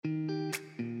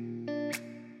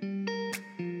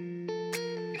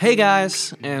Hey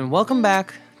guys, and welcome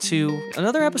back to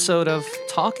another episode of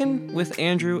Talking with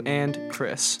Andrew and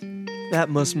Chris. That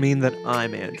must mean that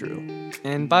I'm Andrew.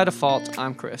 And by default,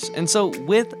 I'm Chris. And so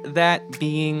with that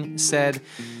being said,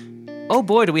 oh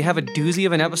boy, do we have a doozy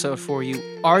of an episode for you.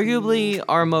 Arguably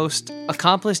our most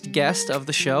accomplished guest of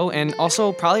the show, and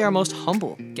also probably our most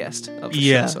humble guest of the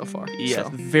show so far. Yeah, so.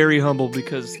 Very humble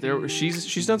because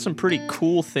she's done some pretty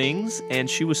cool things, and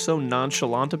she was so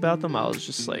nonchalant about them. I was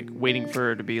just like waiting for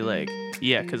her to be like,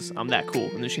 yeah, because I'm that cool.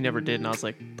 And then she never did, and I was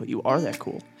like, but you are that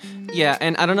cool. Yeah,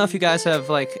 and I don't know if you guys have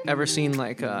like ever seen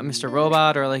like Mr.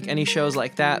 Robot or like any shows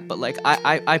like that, but like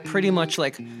I pretty much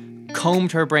like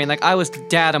combed her brain. Like I was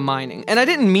data mining, and I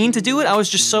didn't mean to do it. I was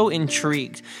just so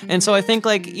intrigued. And so I think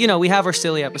like, you know, we have our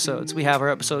silly episodes, we have our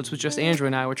episodes with just Andrew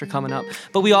and I, which are coming up,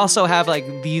 but we also have like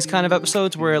these kind of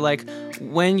episodes where like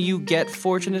when you get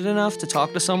fortunate enough to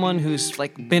talk to someone who's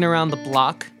like been around the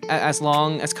block as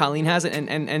long as Colleen has it,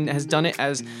 and has done it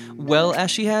as well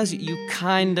as she has, you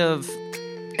kind of,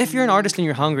 if you're an artist and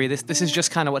you're hungry, this is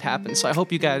just kind of what happens. So I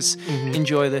hope you guys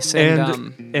enjoy this.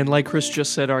 And like Chris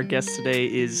just said, our guest today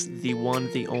is the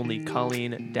one, the only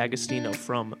Colleen D'Agostino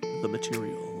from The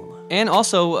Material. And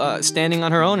also standing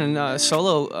on her own and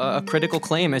solo a critical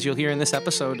claim, as you'll hear in this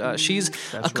episode. She's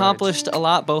accomplished a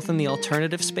lot, both in the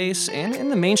alternative space and in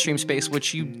the mainstream space,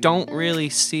 which you don't really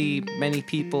see many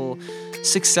people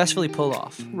successfully pull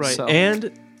off. Right. So.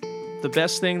 And the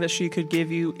best thing that she could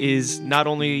give you is not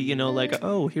only, you know, like,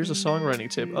 oh, here's a songwriting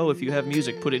tip. Oh, if you have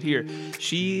music, put it here.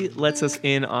 She lets us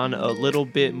in on a little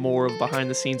bit more of behind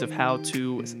the scenes of how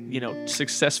to, you know,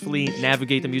 successfully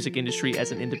navigate the music industry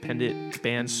as an independent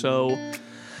band. So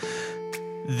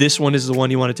this one is the one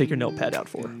you want to take your notepad out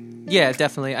for. Yeah,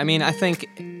 definitely. I mean, I think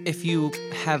if you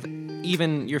have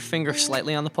even your finger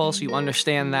slightly on the pulse, you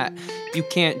understand that you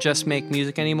can't just make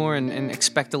music anymore and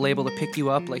expect a label to pick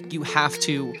you up. Like, you have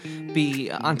to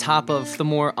be on top of the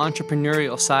more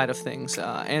entrepreneurial side of things.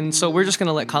 And so we're just going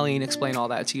to let Colleen explain all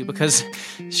that to you, because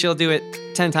she'll do it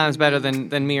 10 times better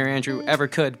than me or Andrew ever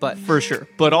could. But for sure.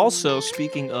 But also,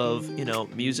 speaking of, you know,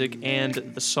 music and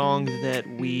the song that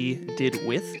we did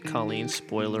with Colleen,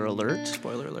 spoiler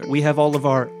alert, we have all of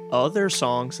our other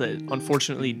songs that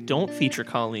unfortunately don't feature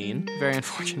Colleen. Very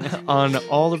unfortunate. On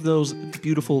all of those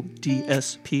beautiful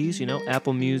DSPs, you know,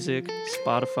 Apple Music,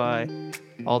 Spotify,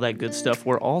 all that good stuff.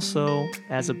 We're also,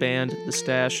 as a band, The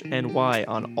Stash NY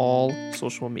on all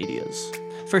social medias.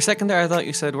 For a second there, I thought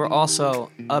you said we're also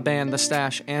a band, The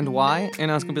Stash and why?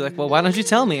 And I was going to be like, well, why don't you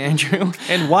tell me, Andrew?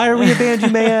 And why are we a band, you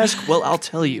may ask? Well, I'll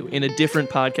tell you in a different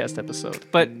podcast episode.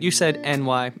 But you said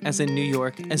NY, as in New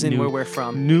York, as in where we're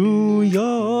from. New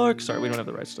York. Sorry, we don't have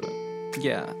the rights to that.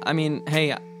 Yeah, I mean,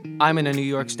 hey, I'm in a New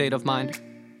York state of mind.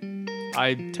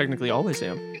 I technically always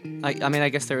am. I mean, I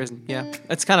guess there is, yeah.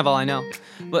 That's kind of all I know.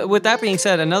 But with that being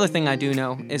said, another thing I do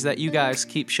know is that you guys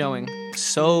keep showing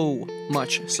so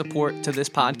much support to this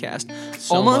podcast.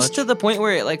 So almost much. to the point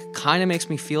where it, like, kind of makes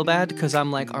me feel bad, because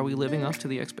I'm like, are we living up to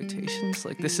the expectations?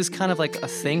 Like, this is kind of like a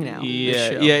thing now.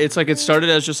 Yeah, it's like it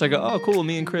started as just like, oh, cool,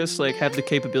 me and Chris, like, have the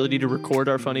capability to record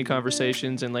our funny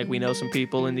conversations, and, like, we know some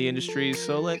people in the industry,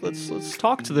 so, like, let's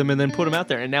talk to them and then put them out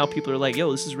there. And now people are like, yo,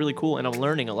 this is really cool, and I'm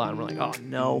learning a lot. And we're like, oh,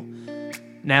 no.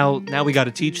 Now we got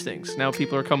to teach things. Now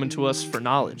people are coming to us for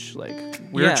knowledge. Like,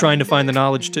 we're trying to find the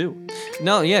knowledge too.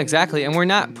 No, yeah, exactly. And we're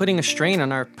not putting a strain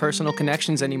on our personal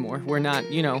connections anymore. We're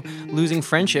not, you know, losing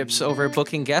friendships over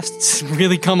booking guests.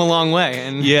 Really come a long way.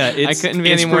 And yeah, I couldn't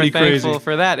be any more thankful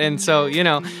for that. And so, you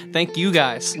know, thank you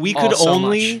guys. We could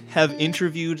only have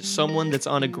interviewed someone that's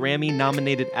on a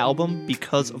Grammy-nominated album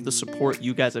because of the support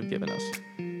you guys have given us.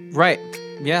 Right.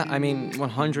 Yeah, I mean,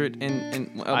 100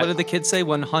 and what did the kids say?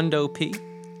 100 P?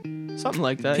 Something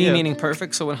like that. P meaning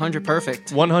perfect, so 100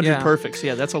 perfect. 100 perfects.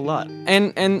 Yeah, that's a lot.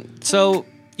 And so,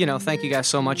 you know, thank you guys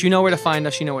so much. You know where to find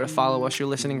us. You know where to follow us. You're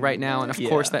listening right now. And of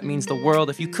course, that means the world.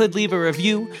 If you could leave a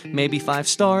review, maybe 5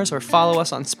 stars, or follow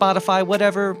us on Spotify,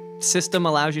 whatever system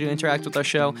allows you to interact with our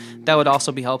show, that would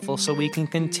also be helpful, so we can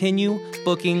continue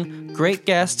booking great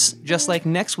guests, just like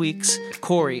next week's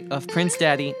Corey of Prince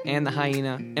Daddy and the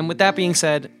Hyena. And with that being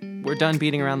said, we're done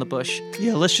beating around the bush.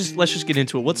 Yeah, let's just get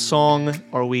into it. What song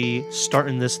are we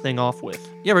starting this thing off with?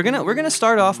 Yeah, we're gonna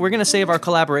start off. We're gonna save our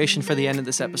collaboration for the end of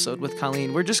this episode with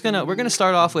Colleen. We're gonna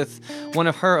start off with one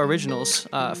of her originals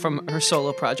from her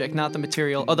solo project, Not the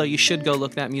Material. Although you should go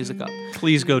look that music up.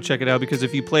 Please go check it out, because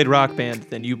if you played Rock Band,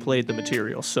 then you played The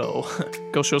Material. So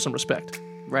go show some respect.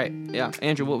 Right. Yeah.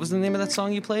 Andrew, what was the name of that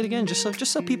song you played again? Just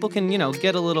so people can, you know,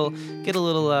 get a little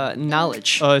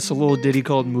knowledge. It's a little ditty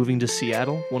called "Moving to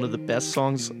Seattle," one of the best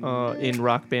songs in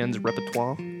Rock Band's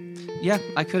repertoire. Yeah,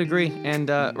 I could agree. And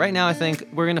right now, I think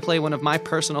we're going to play one of my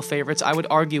personal favorites. I would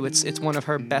argue it's one of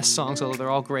her best songs, although they're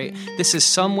all great. This is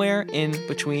Somewhere in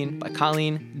Between by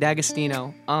Colleen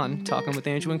D'Agostino on Talking with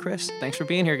Andrew and Chris. Thanks for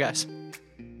being here, guys.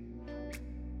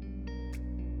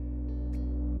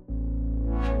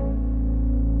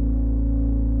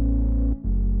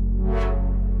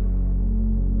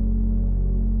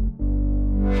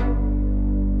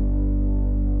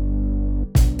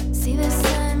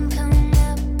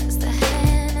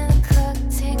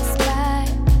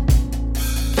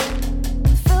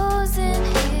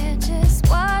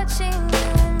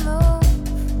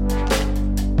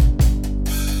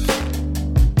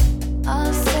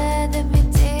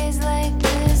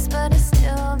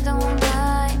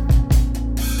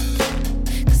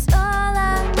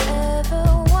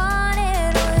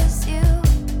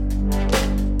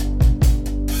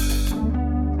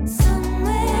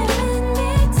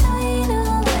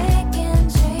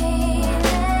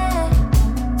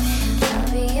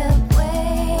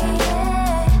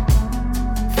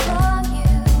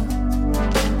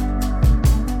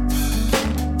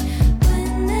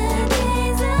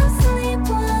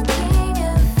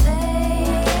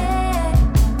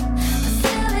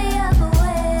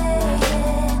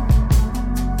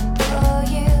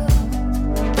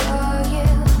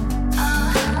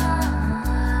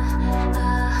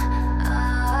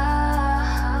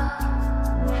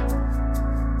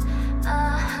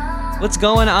 What's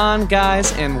going on,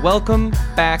 guys, and welcome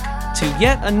back to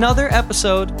yet another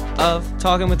episode of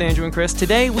Talking with Andrew and Chris.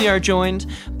 Today we are joined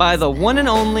by the one and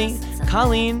only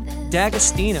Colleen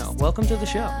D'Agostino. Welcome to the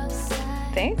show.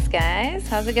 Thanks, guys.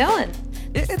 How's it going?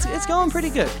 It's going pretty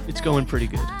good. It's going pretty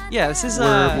good. Yeah, this is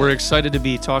We're excited to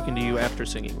be talking to you after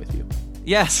singing with you.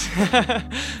 Yes,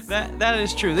 that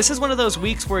is true. This is one of those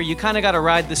weeks where you kind of got to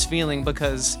ride this feeling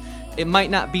because it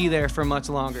might not be there for much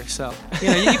longer. So,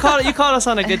 you caught us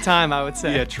on a good time, I would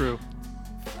say. Yeah, true.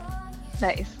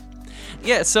 Nice.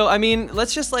 Yeah, so I mean,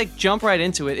 let's just jump right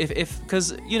into it.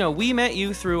 Because we met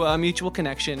you through a mutual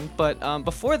connection, but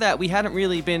before that we hadn't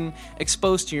really been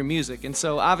exposed to your music, and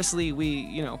so obviously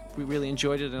we really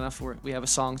enjoyed it enough where we have a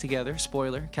song together.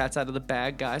 Spoiler, cat's out of the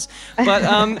bag, guys. But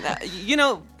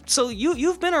so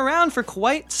you've been around for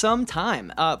quite some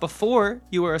time. Before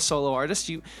you were a solo artist,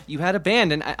 you had a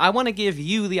band, and I want to give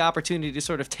you the opportunity to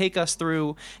sort of take us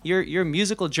through your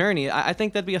musical journey. I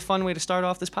think that'd be a fun way to start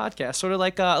off this podcast, sort of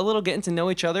like a little getting to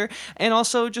know each other, and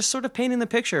also just sort of painting the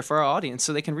picture for our audience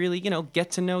so they can really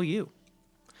get to know you.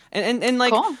 And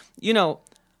Cool.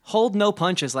 Hold no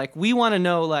punches. We want to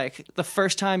know the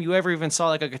first time you ever even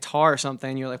saw a guitar or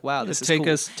something. You're like, wow, this is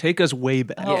cool. Take us way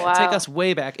back. Oh, Yeah, wow. take us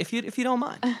way back if you don't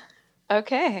mind.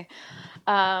 Okay.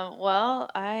 Well,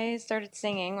 I started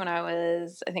singing when I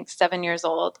was, I think, 7 years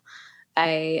old.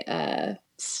 I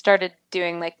started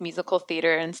doing musical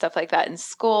theater and stuff like that in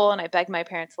school, and I begged my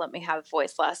parents to let me have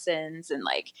voice lessons and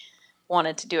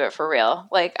wanted to do it for real.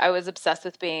 I was obsessed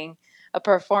with being a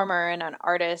performer and an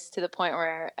artist to the point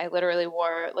where I literally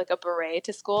wore a beret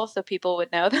to school so people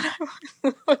would know that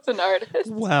I was an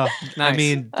artist. Wow. Nice. I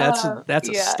mean, that's a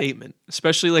yeah. statement,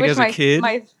 especially Which as a kid.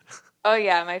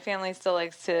 My family still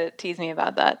likes to tease me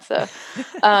about that. So,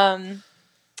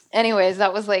 anyways,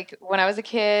 that was when I was a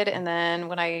kid, and then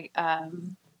when I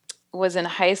was in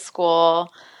high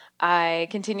school, I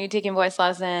continued taking voice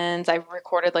lessons. I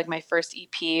recorded my first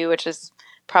EP, which is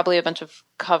probably a bunch of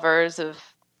covers of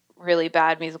really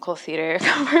bad musical theater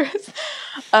covers.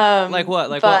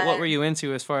 What were you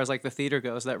into as far as the theater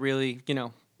goes that really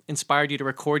inspired you to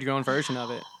record your own version of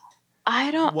it?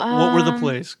 I don't. What were the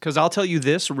plays? Because I'll tell you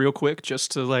this real quick, just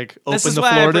to open the This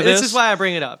floor to this. This is why I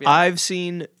bring it up. Yeah. I've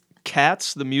seen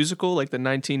Cats, the musical, the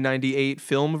 1998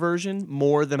 film version,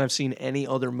 more than I've seen any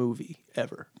other movie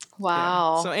ever.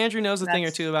 Wow. So Andrew knows a thing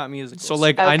or two about musicals. So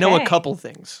I know a Okay. couple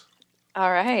things. All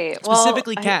right.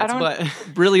 Specifically well, Cats, I don't,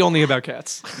 but Really only about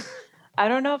Cats. I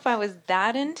don't know if I was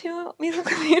that into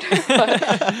musical theater,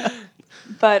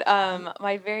 but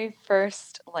my very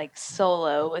first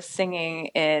solo was singing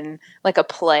in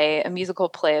a musical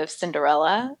play of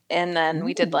Cinderella, and then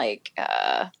we did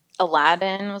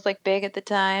Aladdin was big at the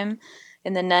time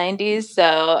in the 90s,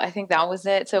 so I think that was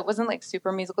it. So it wasn't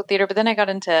super musical theater, but then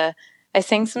I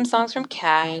sang some songs from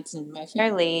Cats and My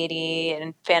Fair Lady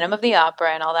and Phantom of the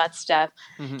Opera and all that stuff.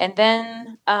 Mhm. And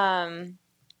then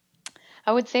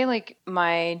I would say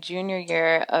my junior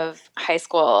year of high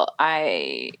school,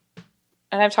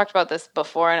 and I've talked about this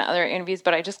before in other interviews,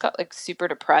 but I just got super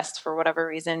depressed for whatever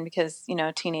reason because,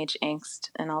 teenage angst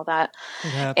and all that.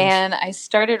 It happens. And I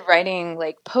started writing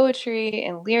poetry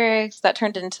and lyrics that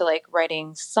turned into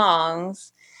writing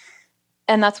songs.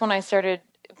 And that's when I started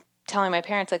telling my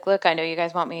parents, like, look, I know you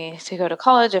guys want me to go to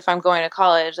college. If I'm going to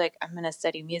college, like, I'm going to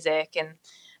study music.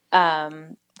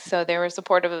 And so they were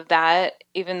supportive of that,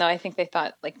 even though I think they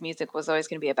thought like music was always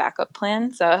going to be a backup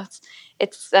plan. So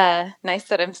it's nice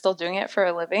that I'm still doing it for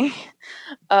a living.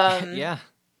 Yeah.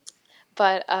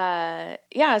 But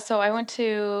yeah, so I went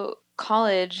to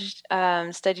college,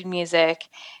 studied music,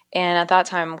 and at that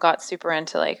time got super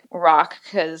into like rock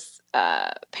because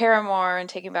Paramore and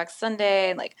Taking Back Sunday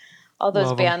and like all those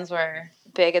Love 'em. bands were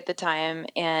big at the time.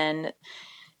 And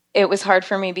it was hard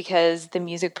for me because the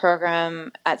music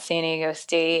program at San Diego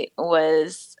State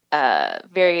was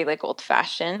very like old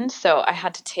fashioned. So I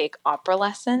had to take opera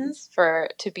lessons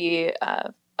to be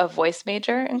a voice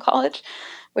major in college,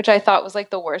 which I thought was like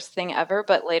the worst thing ever.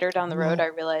 But later down the road, I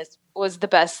realized was the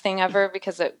best thing ever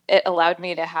because it allowed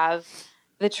me to have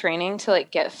the training to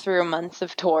like get through months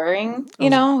of touring, I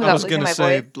without was losing gonna my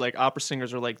say voice. like opera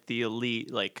singers are like the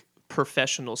elite, like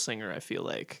professional singer. I feel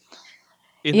like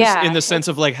Yeah, in the sense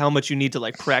of like how much you need to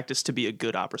like practice to be a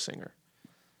good opera singer.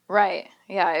 right.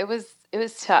 Yeah, it was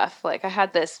tough. Like I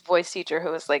had this voice teacher who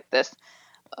was like this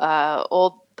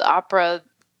old opera,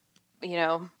 you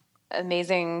know,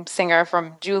 amazing singer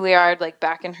from Juilliard, like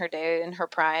back in her day in her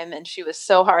prime, and she was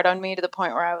so hard on me to the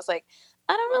point where I was like,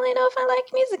 I don't really know if I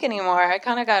like music anymore. I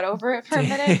kind of got over it for a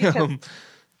minute Damn.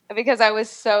 because I was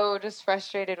so just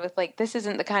frustrated with like this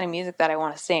isn't the kind of music that I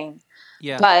want to sing.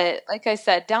 Yeah. But like I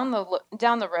said, down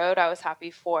the road, I was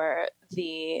happy for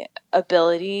the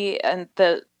ability and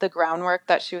the groundwork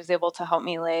that she was able to help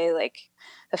me lay, like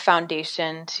the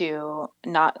foundation to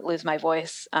not lose my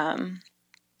voice.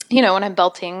 When I'm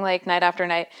belting like night after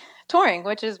night touring,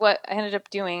 which is what I ended up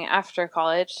doing after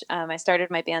college. I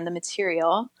started my band, The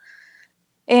Material,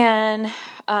 and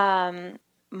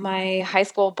my high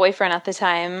school boyfriend at the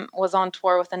time was on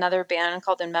tour with another band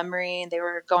called In Memory, and they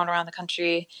were going around the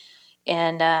country.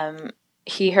 And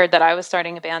he heard that I was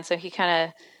starting a band, so he kind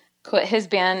of quit his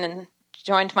band and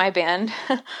joined my band.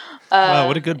 Wow,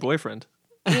 what a good boyfriend.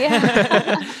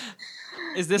 Yeah.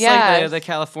 Is this Yeah. like the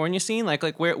California scene? Like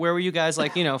where were you guys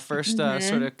like first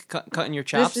sort of cutting your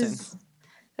chops in?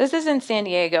 This is in San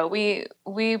Diego.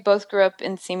 We both grew up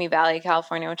in Simi Valley,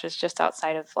 California, which is just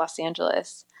outside of Los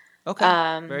Angeles. Okay,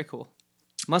 very cool.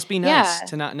 Must be nice Yeah.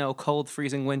 to not know cold,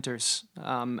 freezing winters,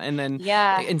 and then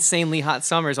Yeah. insanely hot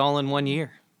summers all in one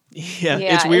year. Yeah,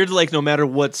 Yeah, it's weird. Like no matter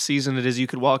what season it is, you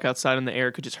could walk outside and the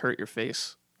air could just hurt your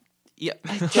face. Yeah,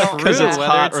 don't- Because True. it's whether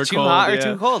hot it's or too cold. hot or yeah.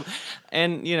 too cold,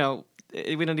 and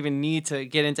we don't even need to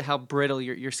get into how brittle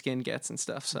your skin gets and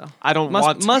stuff. So I don't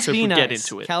want must to be nice. get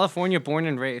into it. California, born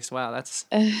and raised. Wow, that's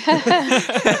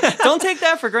don't take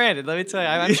that for granted. Let me tell you,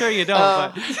 I'm sure you don't.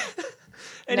 Oh. But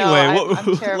Anyway,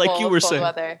 I'm terrible like you with were cold saying.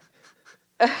 weather.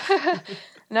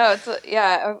 No, it's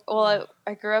yeah. Well,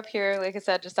 I grew up here, like I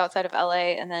said, just outside of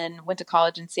LA, and then went to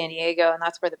college in San Diego, and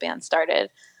that's where the band started.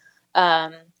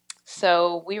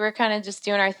 So we were kind of just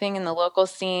doing our thing in the local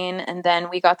scene, and then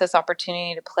we got this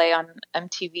opportunity to play on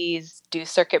MTV's Do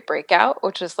Circuit Breakout,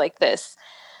 which was like this.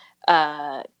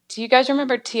 Do you guys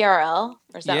remember TRL?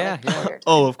 Or is that Yeah, like yeah. older?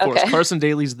 Oh, of course. Okay. Carson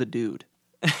Daly's the dude.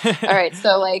 All right,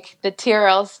 so like the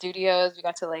TRL studios, we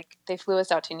got to they flew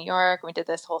us out to New York. We did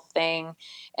this whole thing,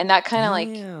 and that kind of like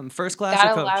Damn, first class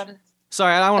that or coach? allowed.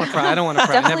 Sorry, I don't want to cry. I don't want to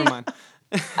cry. Never Definitely- mind.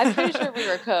 I'm pretty sure we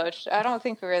were coached. I don't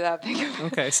think we were that big. Of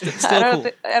Okay, still I don't,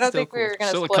 cool. I don't Still think we cool. were going to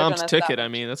Still a splurge on comp's us ticket. that I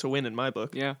much. mean, that's a win in my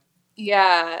book. Yeah.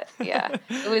 Yeah.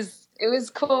 It was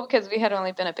cool because we had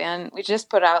only been a band. We just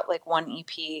put out like one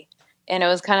EP, and it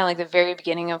was kind of like the very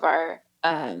beginning of our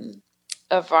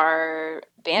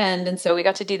band, and so we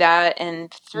got to do that.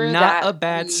 And through Not that, a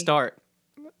bad start.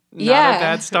 Not Yeah. a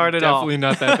bad start at all. Definitely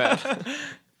not that bad.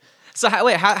 So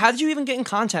how did you even get in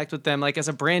contact with them, like as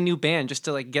a brand new band, just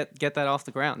to like get that off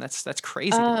the ground? That's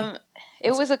crazy. To me.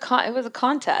 It was a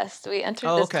contest. We entered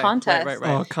Oh, this okay. Right, contest. right,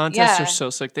 right. Oh, contests Yeah. are so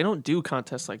sick. They don't do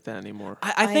contests like that anymore.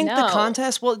 I think the know.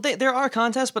 contest. Well, there are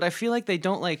contests, but I feel like they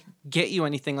don't like get you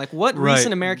anything. Like what Right.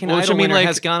 recent American Well, Idol I mean, winner like-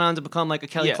 has gone on to become like a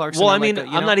Kelly Yeah. Clarkson? Well, or I mean, like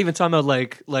I'm not even talking about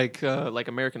like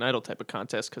American Idol type of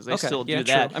contest because they Okay, still do yeah,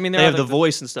 that. true. I mean, they there have are the the-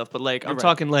 voice and stuff, but like I'm You're right.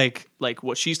 talking like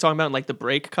what she's talking about, like the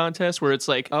break contest where it's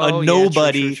like Oh, a yeah, true,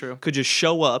 nobody true. could just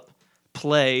show up,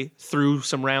 play through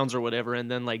some rounds or whatever, and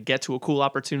then like get to a cool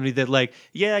opportunity that like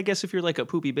I guess if you're like a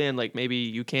poopy band, like maybe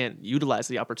you can't utilize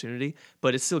the opportunity,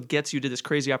 but it still gets you to this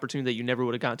crazy opportunity that you never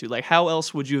would have gone to. Like how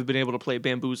else would you have been able to play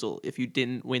Bamboozle if you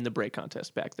didn't win the break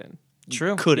contest back then?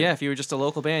 True. couldn't. Yeah, if you were just a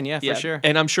local band, yeah, for sure.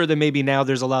 And I'm sure that maybe now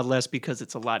there's a lot less because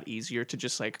it's a lot easier to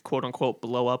just like quote unquote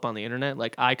blow up on the internet.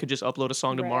 Like I could just upload a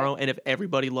song tomorrow, and if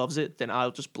everybody loves it, then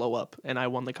I'll just blow up, and I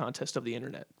won the contest of the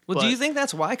internet. Well, do you think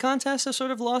that's why contests have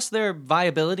sort of lost their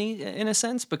viability in a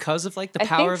sense because of like the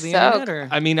power of the internet? Or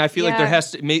I mean, I feel like there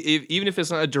has to, even if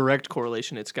it's not a direct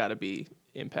correlation, it's got to be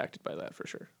impacted by that for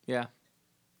sure. Yeah.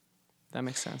 That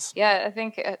makes sense. Yeah, I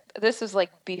think this is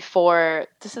like before.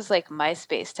 This is like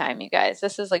MySpace time, you guys.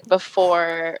 This is like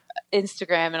before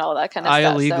Instagram and all that kind of stuff. I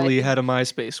illegally had a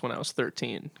MySpace when I was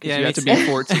 13. Yeah, you had to be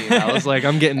 14. I was like,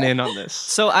 I'm getting in on this.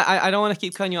 So I don't want to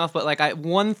keep cutting you off, but like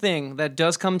one thing that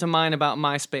does come to mind about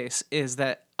MySpace is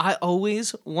that I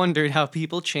always wondered how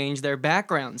people change their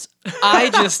backgrounds.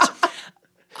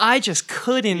 I just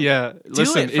couldn't do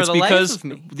it for the life of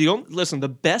me.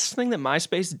 The best thing that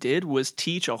MySpace did was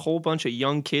teach a whole bunch of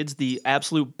young kids the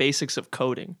absolute basics of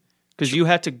coding. Because you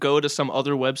had to go to some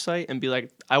other website and be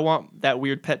like, I want that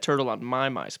weird pet turtle on my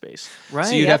MySpace. Right.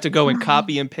 So you'd have to go and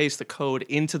copy and paste the code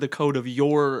into the code of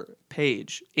your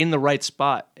page in the right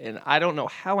spot. And I don't know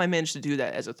how I managed to do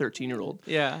that as a 13-year-old.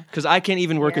 Yeah. Because I can't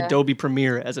even work Adobe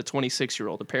Premiere as a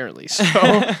 26-year-old, apparently. So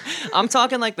I'm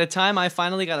talking like the time I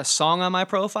finally got a song on my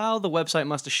profile, the website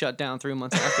must have shut down 3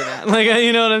 months after that. Like,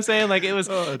 you know what I'm saying? Like,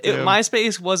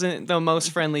 MySpace wasn't the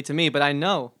most friendly to me, but I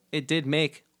know it did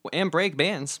make and break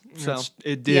bands. So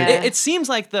it did. Yeah. It seems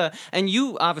like and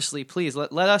you obviously, please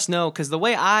let us know, because the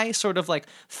way I sort of like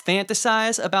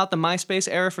fantasize about the MySpace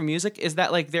era for music is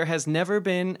that like there has never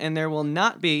been and there will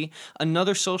not be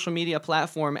another social media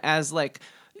platform as like,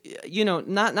 you know,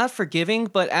 not forgiving,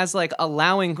 but as like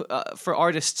allowing for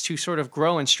artists to sort of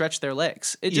grow and stretch their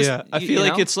legs. It just, I feel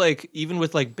like it's like, even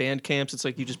with like band camps, it's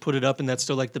like you just put it up and that's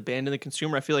still like the band and the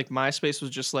consumer. I feel like MySpace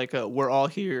was just like we're all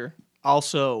here.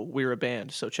 Also, we're a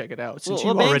band, so check it out. Since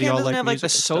you already all like have like music the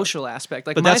social aspect,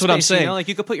 like but that's what I'm saying. You know, like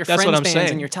you could put your That's friends' what I'm bands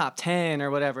saying. in your top 10 or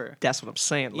whatever. That's what I'm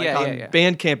saying. Like Yeah, on yeah.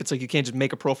 Bandcamp, it's like you can't just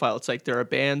make a profile. It's like there are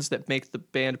bands that make the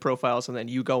band profiles, and then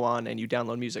you go on and you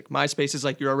download music. MySpace is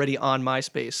like you're already on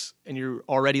MySpace and you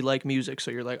already like music,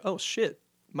 so you're like, oh shit,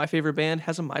 my favorite band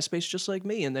has a MySpace just like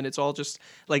me, and then it's all just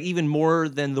like even more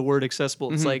than the word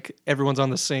accessible. It's like everyone's on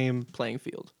the same playing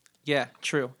field. Yeah,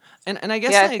 true. And I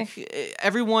guess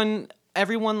everyone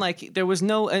like there was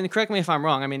no, and correct me if I'm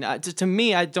wrong, I mean to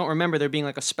me I don't remember there being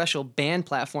like a special band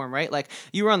platform, right? Like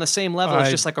you were on the same level as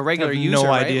just like a regular user, no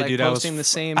right? idea, Like dude. posting the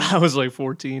same. I was like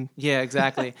 14. Yeah,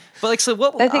 exactly. But like, so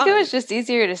what? I think it was just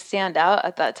easier to stand out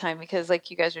at that time because, like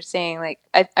you guys were saying, like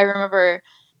I remember.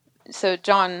 So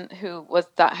John, who was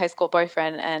that high school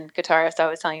boyfriend and guitarist I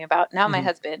was telling you about, now my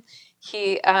husband,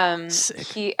 I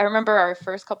remember our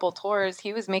first couple tours,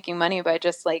 he was making money by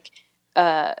just like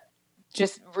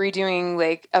just redoing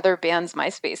like other bands'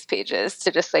 MySpace pages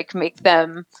to just like make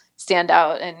them stand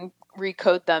out and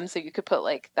recode them so you could put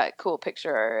like that cool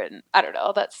picture and I don't know,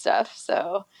 all that stuff.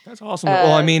 So that's awesome.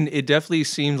 Well, I mean, it definitely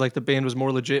seemed like the band was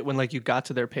more legit when like you got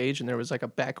to their page and there was like a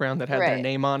background that had their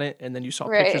name on it, and then you saw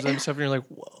pictures of them and stuff, and you're like,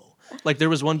 whoa. Like there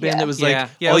was one band that was like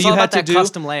all you had to do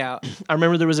custom layout. I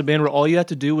remember there was a band where all you had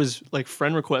to do was like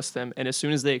friend request them, and as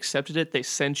soon as they accepted it, they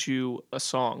sent you a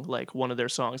song, like one of their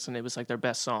songs, and it was like their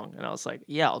best song. And I was like,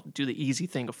 yeah, I'll do the easy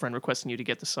thing of friend requesting you to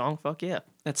get the song. Fuck yeah.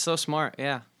 That's so smart.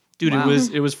 Yeah. Dude,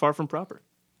 it was far from proper.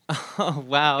 Oh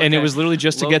wow! And it was literally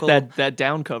just to get that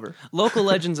down cover. Local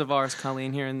legends of ours,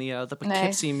 Colleen, here in the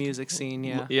Poughkeepsie music scene.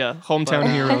 Yeah,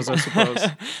 hometown heroes, I suppose.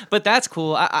 But that's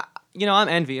cool. I'm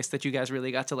envious that you guys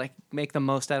really got to like make the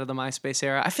most out of the MySpace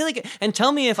era. I feel like, and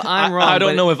tell me if I'm wrong. I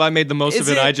don't know if I made the most of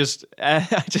it. I just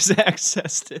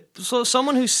accessed it. So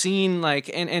someone who's seen like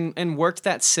and worked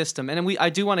that system, and I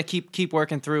do want to keep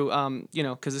working through,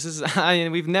 because this is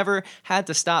we've never had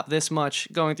to stop this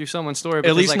much going through someone's story.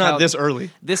 At least not this early.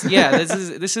 This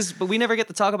is, but we never get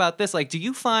to talk about this. Like, do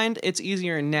you find it's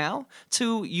easier now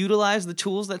to utilize the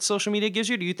tools that social media gives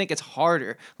you? Or do you think it's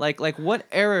harder? Like what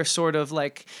era sort of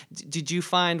like did you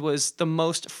find was the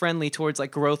most friendly towards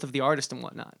like growth of the artist and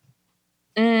whatnot?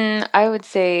 I would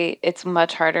say it's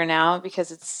much harder now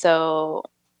because it's so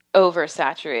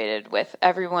oversaturated with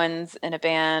everyone's in a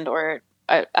band, or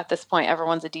at this point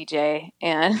everyone's a DJ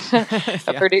and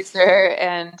a producer,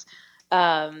 and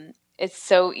it's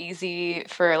so easy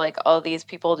for like all these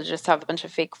people to just have a bunch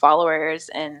of fake followers.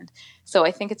 And so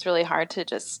I think it's really hard to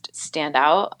just stand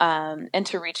out and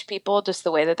to reach people just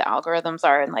the way that the algorithms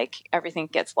are, and like everything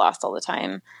gets lost all the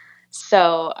time.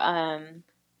 So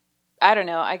I don't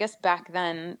know. I guess back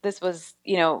then, this was,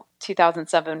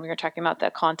 2007, we were talking about the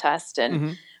contest,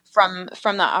 and from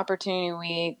that opportunity,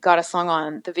 we got a song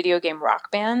on the video game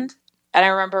Rock Band. And I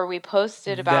remember we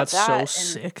posted about that. That's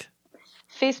so sick.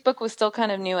 Facebook was still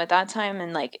kind of new at that time,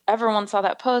 and like everyone saw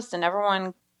that post and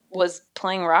everyone was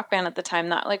playing Rock Band at the time.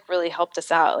 That like really helped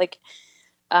us out. Like,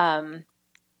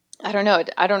 I don't know.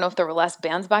 I don't know if there were less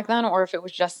bands back then or if it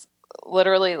was just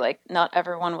literally like not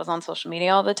everyone was on social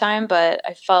media all the time. But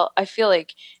I feel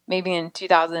like maybe in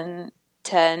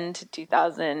 2010 to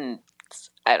 2000,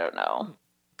 I don't know,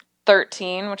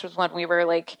 13, which was when we were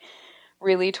like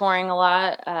really touring a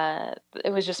lot.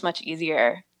 It was just much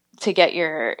easier to get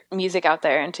your music out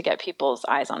there and to get people's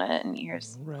eyes on it and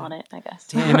ears on it, I guess.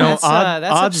 Damn, You know, that's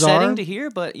odds upsetting are- to hear,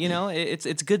 but you know, it's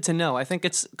good to know. I think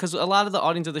it's because a lot of the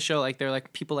audience of the show, like they're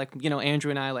like people like, you know,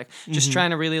 Andrew and I, like just trying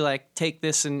to really like take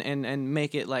this and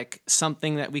make it like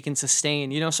something that we can sustain,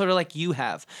 you know, sort of like you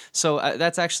have. So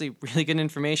that's actually really good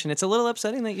information. It's a little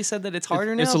upsetting that you said that it's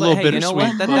harder now, it's a but little hey, you know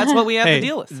bittersweet. what? That's what we have Hey, to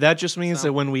deal with. that just means So.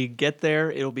 that when we get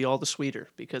there, it'll be all the sweeter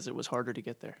because it was harder to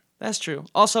get there. That's true.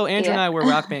 Also, Andrew and Yeah. I were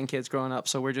Rock Band kids growing up,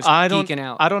 so we're just I don't geeking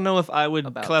out. I don't know if I would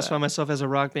about classify that. myself as a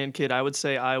Rock Band kid. I would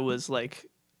say I was like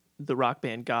the Rock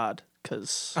Band god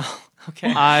because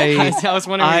Okay. I I was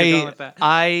wondering where you're going with that.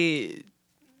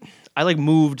 I like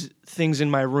moved things in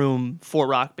my room for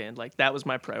Rock Band. Like that was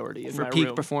my priority in For my peak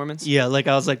room. performance. Yeah, like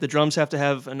I was like the drums have to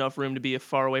have enough room to be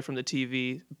far away from the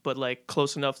TV, but like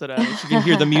close enough that you can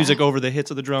hear the music over the hits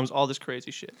of the drums. All this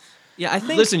crazy shit. Yeah, I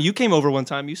think. Listen, you came over one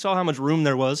time. You saw how much room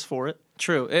there was for it.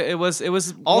 True. It was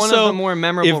one Also, of the more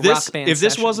memorable if this rock band if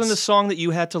this sessions. wasn't a song that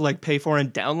you had to like pay for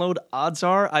and download, odds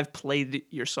are I've played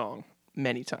your song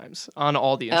many times on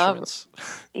all the instruments.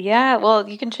 Yeah, well,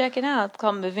 you can check it out. It's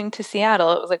called Moving to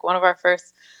Seattle. It was like one of our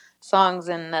first songs,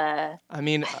 and I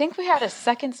mean, I think we had a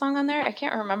second song on there. I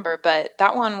can't remember, but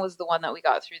that one was the one that we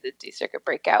got through the D Circuit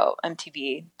Breakout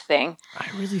MTV thing. I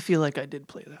really feel like I did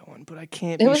play that one, but I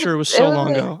can't It be was- sure. It was it so was long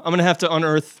like- ago. I'm gonna have to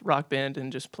unearth Rock Band and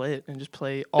just play it and just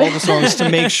play all the songs to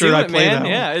make sure Do I it, play man. that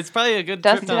Yeah, it's probably a good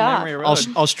Dust trip it down off. memory one. road.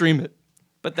 I'll stream it.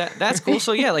 But that's cool.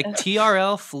 So yeah, like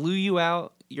TRL flew you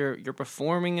out. You're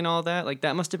performing and all that. Like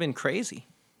that must have been crazy.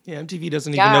 Yeah, MTV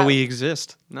doesn't even Yeah. know we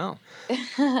exist. No.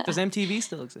 Does MTV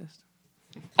still exist?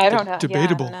 I don't know.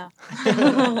 debatable. Yeah, I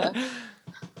don't know.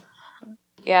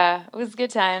 Yeah, it was good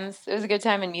times. It was a good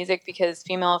time in music because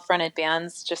female-fronted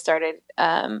bands just started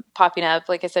popping up.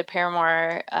 Like I said,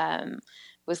 Paramore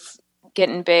was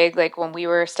getting big like when we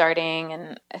were starting,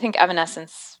 and I think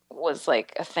Evanescence was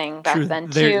like a thing back True. then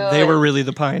They too. they were and- really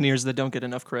the pioneers that don't get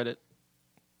enough credit.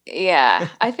 Yeah,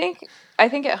 I think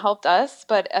it helped us,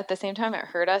 but at the same time it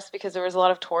hurt us because there was a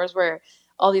lot of tours where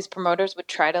all these promoters would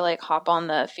try to like hop on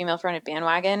the female fronted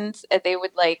bandwagons and they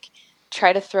would like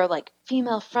try to throw like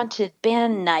female fronted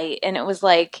band night, and it was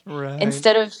like Right.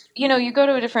 instead of, you know, you go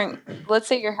to a different, let's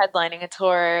say you're headlining a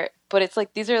tour, but it's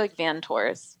like these are like van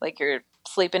tours. Like you're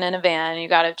sleeping in a van, you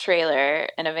got a trailer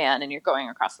in a van and you're going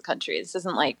across the country. This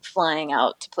isn't like flying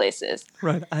out to places.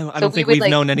 Right. I So don't we think would, we've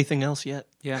like- known anything else yet.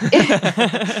 Yeah.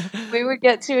 We would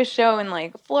get to a show in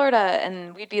like Florida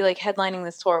and we'd be like headlining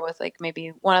this tour with like maybe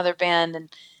one other band,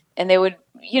 and they would,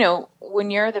 you know, when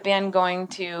you're the band going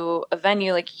to a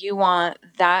venue, like you want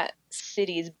that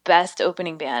city's best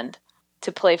opening band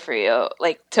to play for you,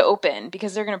 like to open,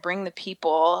 because they're going to bring the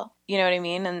people, you know what I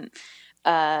mean? And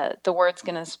the word's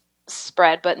going to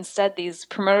spread. But instead these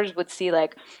promoters would see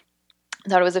like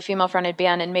that it was a female fronted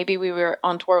band, and maybe we were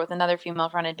on tour with another female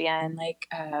fronted band. Like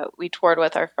we toured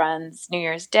with our friends New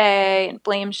Year's Day and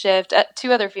Blame Shift,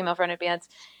 two other female fronted bands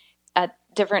at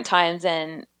different times,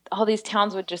 and all these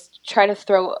towns would just try to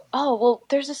throw, oh well,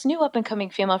 there's this new up and coming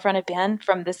female fronted band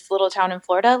from this little town in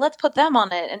Florida, let's put them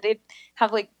on it. And they'd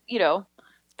have like, you know,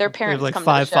 their parents like come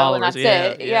 5 to the show and followers. that's Yeah,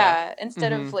 it. yeah. Yeah,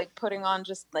 instead Mhm. of like putting on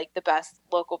just like the best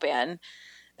local band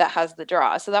that has the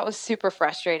draw. So that was super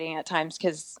frustrating at times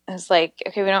because it's like,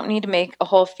 okay, we don't need to make a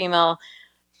whole female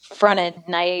fronted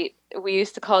night. We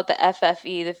used to call it the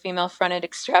FFE, the female fronted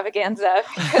extravaganza.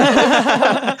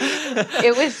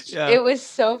 Yeah. It was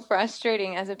so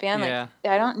frustrating as a band. Yeah.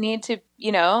 Like I don't need to,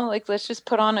 you know, like let's just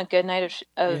put on a good night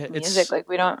of Yeah, music. it's- Like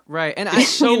we don't. Right, and I, It's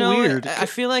so you know, weird. I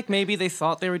feel like maybe they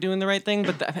thought they were doing the right thing,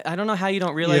 but I don't know how you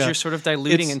don't realize Yeah. you're sort of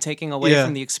diluting It's- and taking away yeah.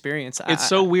 from the experience. It's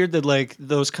so weird that like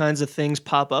those kinds of things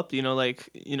pop up,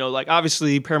 like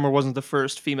obviously Paramore wasn't the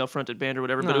first female fronted band or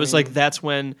whatever, but No, it was I like mean- that's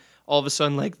when all of a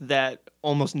sudden like that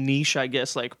almost niche, I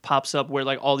guess, like pops up where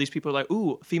like all these people are like,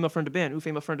 ooh, female fronted band, ooh,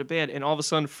 female fronted band, and all of a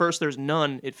sudden first there's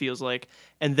none, it feels like,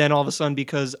 and then all of a sudden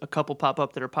because a couple pop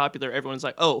up that are popular, everyone's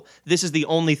like, oh, this is the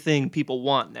only thing people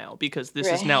want now because this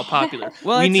is Right. now popular.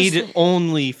 Well, we it's need just-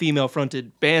 only female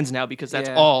fronted bands now because that's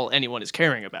Yeah. all anyone is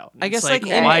caring about. And I it's guess, like,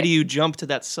 why in- do you jump to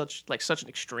that such an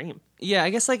extreme? Yeah,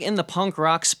 I guess like in the punk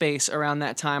rock space around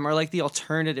that time, or like the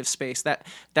alternative space,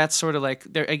 that's sort of like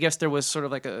there. I guess there was sort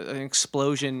of like an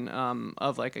explosion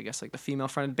of like I guess like the female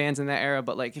fronted bands in that era.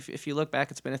 But like if you look back,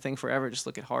 it's been a thing forever. Just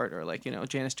look at Heart or like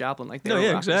Janis Joplin, like they No, were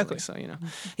yeah, rockers, exactly. like, so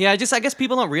yeah. I guess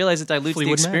people don't realize it dilutes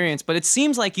Fleetwood the Mac. experience. But it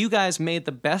seems like you guys made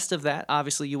the best of that.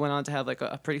 Obviously, you went on to have like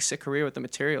a pretty sick career with the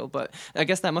material. But I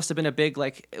guess that must have been a big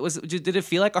like. Did it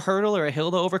feel like a hurdle or a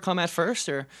hill to overcome at first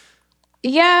or?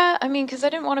 Yeah, I mean, because I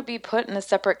didn't want to be put in a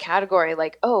separate category,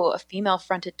 like, oh, a female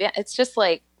fronted band. It's just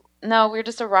like, no, we're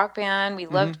just a rock band. We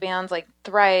loved bands like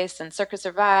Thrice and Circus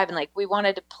Survive, and like we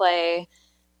wanted to play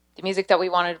the music that we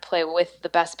wanted to play with the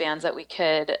best bands that we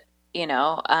could,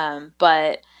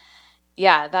 But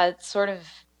yeah, that sort of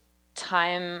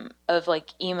time of like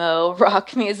emo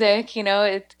rock music,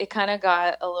 it kind of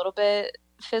got a little bit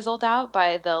fizzled out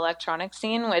by the electronic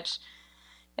scene, which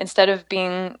instead of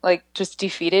being like just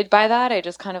defeated by that, I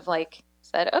just kind of like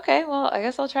said, okay, well, I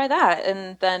guess I'll try that.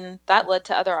 And then that led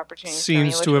to other opportunities for me,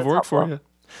 Seems which to have was worked helpful. for you.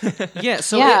 Yeah,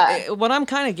 so Yeah. what I'm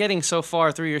kind of getting so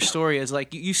far through your story is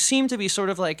like you seem to be sort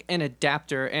of like an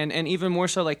adapter and even more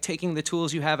so like taking the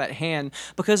tools you have at hand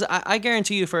because I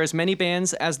guarantee you for as many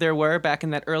bands as there were back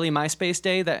in that early MySpace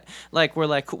day that like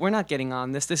we're not getting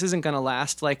on this isn't going to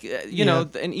last like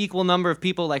an equal number of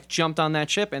people like jumped on that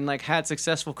ship and like had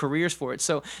successful careers for it.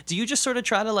 So do you just sort of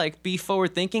try to like be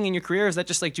forward thinking in your career? Is that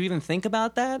just like do you even think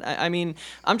about that? I mean,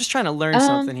 I'm just trying to learn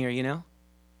something here,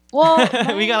 Well,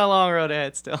 We got a long road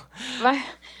ahead still.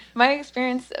 my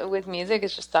experience with music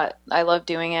is just that I love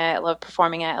doing it. I love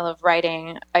performing it. I love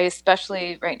writing. I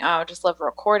especially right now just love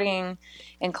recording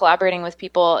and collaborating with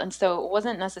people. And so it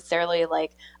wasn't necessarily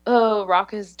like, oh,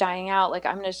 rock is dying out. Like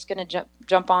I'm just gonna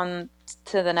jump on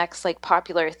to the next like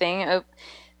popular thing.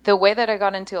 The way that I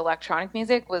got into electronic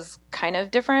music was kind of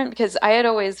different because I had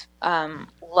always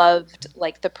loved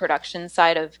like the production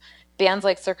side of bands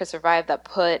like Circus Survive that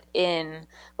put in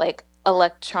like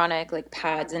electronic like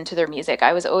pads into their music.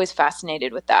 I was always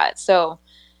fascinated with that. So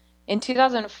in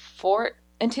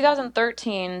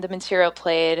 2013, the Material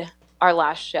played our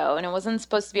last show, and it wasn't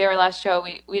supposed to be our last show.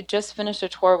 We had just finished a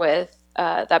tour with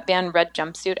that band Red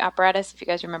Jumpsuit Apparatus, if you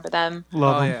guys remember them.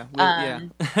 Love Oh 'em.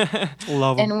 yeah,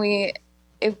 Love 'em. And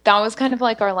that was kind of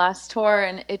like our last tour,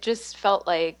 and it just felt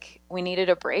like we needed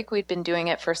a break. We'd been doing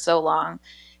it for so long.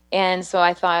 And so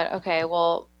I thought, okay,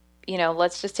 well,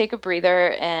 let's just take a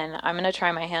breather and I'm going to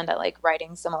try my hand at like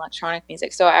writing some electronic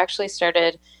music. So I actually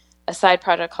started a side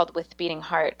project called With Beating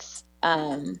Hearts.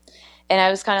 And I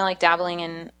was kind of like dabbling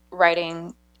in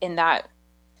writing in that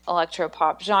electro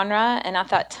pop genre. And at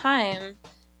that time,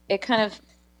 it kind of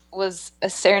was a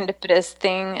serendipitous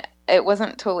thing. It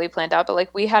wasn't totally planned out, but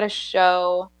like we had a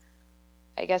show,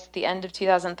 I guess, at the end of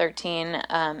 2013,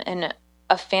 and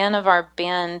a fan of our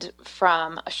band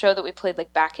from a show that we played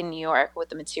like back in New York with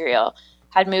the Material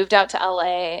had moved out to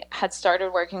LA, had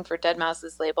started working for Dead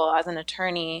Mouse's label as an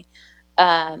attorney,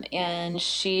 and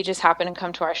she just happened to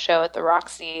come to our show at the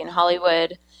Roxy in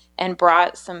Hollywood and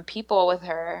brought some people with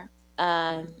her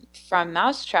from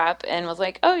Mousetrap and was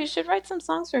like, oh, you should write some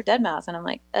songs for Dead Mouse. And I'm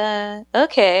like,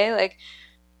 okay, like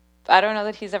I don't know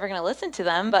that he's ever going to listen to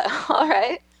them, but all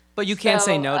right. but you can't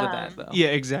say So, no to that though. Yeah,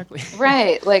 exactly.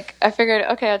 Right. Like I figured,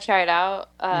 okay, I'll try it out.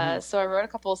 So I wrote a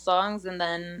couple of songs, and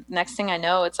then next thing I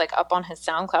know, it's like up on his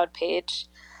SoundCloud page.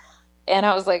 And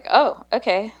I was like, oh,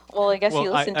 okay. Well, I guess he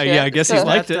Well, listened I to it. guess he's So,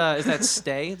 liked it. Is that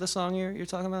 "Stay" the song you're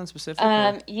talking about in specific?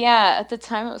 or- yeah, at the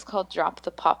time it was called Drop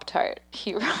the Pop Tart.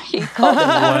 He called it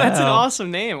that. That's an Wow. awesome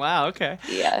name. Wow. Okay.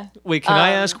 Yeah. Wait, can I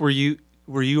ask, were you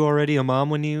already a mom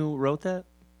when you wrote that?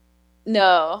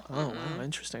 No. Oh, wow,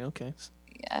 interesting. Okay.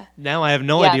 Yeah. Now I have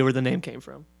no Yeah. idea where the name came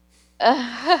from.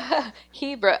 I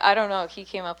don't know. He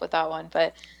came up with that one,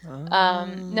 but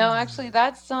no, actually,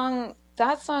 that song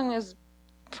is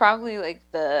probably like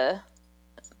the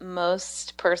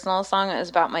most personal song. It was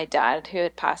about my dad who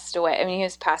had passed away. I mean, he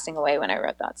was passing away when I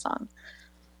wrote that song.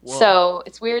 So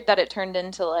it's weird that it turned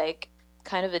into like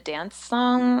kind of a dance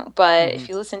song, but if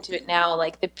you listen to it now,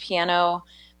 like the piano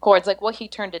chords, like what he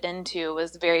turned it into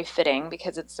was very fitting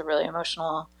because it's a really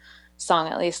emotional song.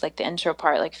 At least like the intro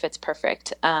part like fits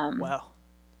perfect. Wow.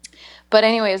 But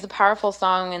anyway, it was a powerful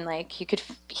song, and like you could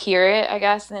hear it, I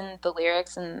guess, in the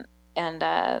lyrics and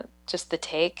just the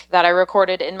take that I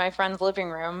recorded in my friend's living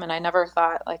room. And I never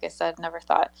thought, like I said,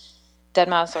 Dead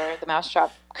Mouse or the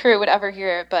Mousetrap crew would ever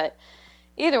hear it. But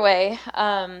either way,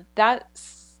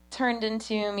 turned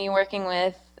into me working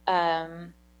with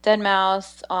Dead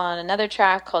Mouse on another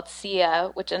track called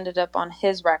Sia, which ended up on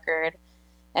his record.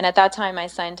 And at that time, I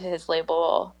signed to his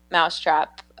label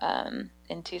Mousetrap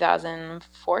in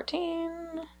 2014,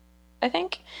 I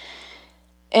think.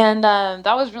 And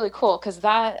that was really cool because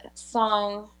that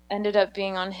song ended up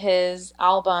being on his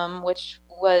album, which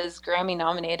was Grammy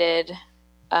nominated.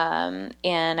 And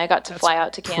I got to fly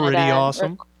out to Canada. Pretty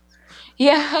awesome.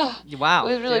 Yeah. Wow.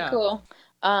 It was really cool.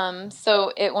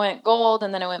 So it went gold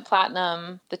and then it went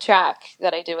platinum, the track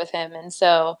that I did with him. And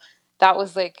so that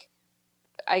was like,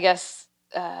 I guess,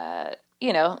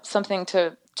 something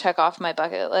to check off my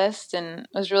bucket list, and it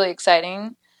was really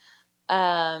exciting.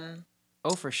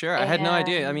 Oh, for sure. I had no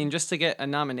idea. I mean, just to get a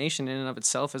nomination in and of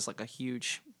itself is like a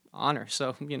huge honor.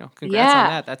 So, congrats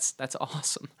on that. That's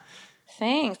awesome.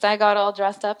 Thanks. I got all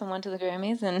dressed up and went to the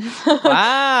Grammys, and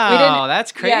wow,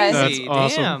 that's crazy. Yeah, that's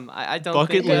awesome. Damn, I don't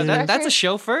Bucket think list. that's a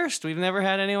show first. We've never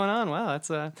had anyone on. Wow, that's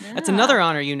another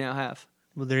honor you now have.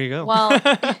 Well, there you go. Well,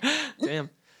 damn,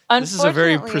 this is a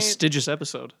very unfortunately- prestigious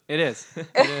episode. it is. It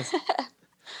is.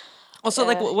 Also,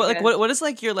 like, what is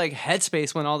like your like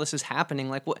headspace when all this is happening?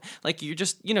 Like, what, like you're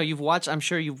just, you've watched. I'm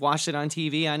sure you've watched it on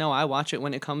TV. I know I watch it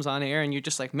when it comes on air, and you're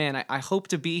just like, man, I hope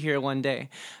to be here one day.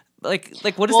 Like,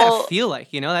 what does that feel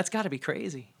like? That's got to be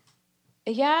crazy.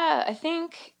 Yeah, I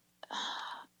think,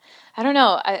 I don't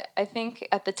know. I think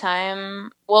at the time,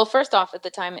 well, first off, at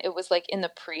the time, it was like in the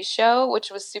pre-show,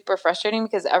 which was super frustrating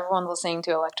because everyone's listening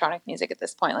to electronic music at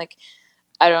this point. Like,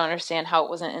 I don't understand how it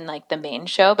wasn't in like the main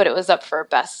show, but it was up for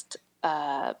best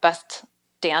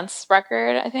dance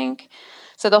record, I think.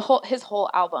 So his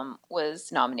whole album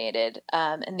was nominated,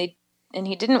 and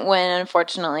he didn't win,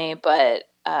 unfortunately, but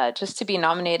just to be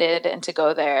nominated and to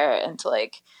go there and to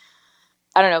like,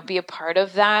 I don't know, be a part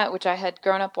of that, which I had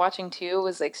grown up watching too,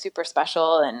 was like super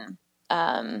special.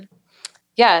 And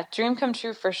yeah, dream come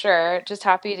true for sure. Just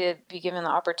happy to be given the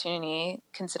opportunity,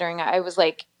 considering I was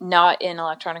like not in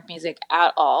electronic music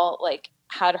at all, like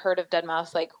had heard of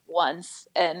Deadmau5 like once,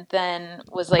 and then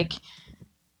was like,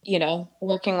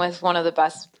 working with one of the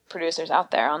best producers out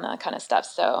there on that kind of stuff.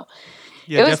 So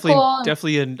Yeah, it was cool.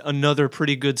 Definitely another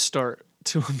pretty good start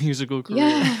to a musical career.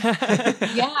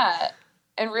 Yeah. Yeah.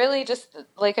 And really just,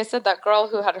 like I said, that girl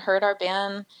who had heard our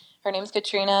band, her name's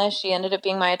Katrina. She ended up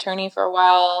being my attorney for a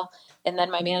while. And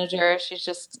then my manager, she's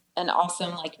just an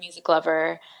awesome, like, music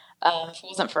lover. If it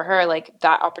wasn't for her, like,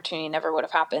 that opportunity never would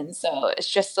have happened. So it's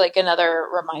just, like, another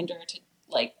reminder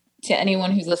to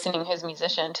anyone who's listening who's a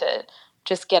musician to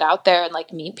just get out there and,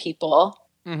 like, meet people.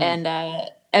 Mm-hmm.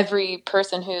 And every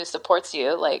person who supports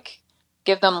you, like,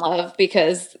 give them love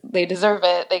because they deserve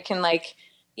it. They can, like,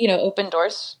 open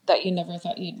doors that you never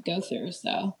thought you'd go through.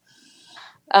 So,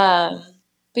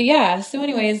 but yeah, so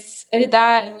anyways, I did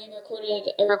that, and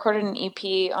I recorded an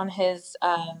EP on his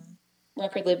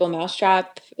record label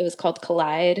Mousetrap. It was called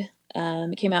Collide.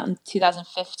 It came out in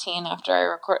 2015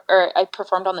 after I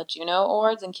performed on the Juno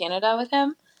Awards in Canada with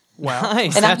him. Wow,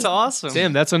 nice. That's awesome.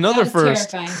 Damn, that's another first.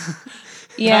 Terrifying.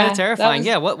 Yeah, kind of terrifying.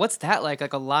 Yeah, what's that like?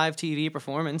 Like a live TV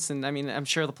performance? And I mean, I'm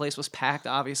sure the place was packed,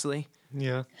 obviously.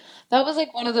 Yeah. That was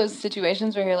like one of those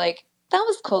situations where you're like, that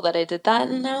was cool that I did that,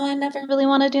 and now I never really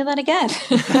want to do that again.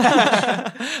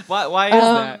 Why is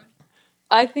that?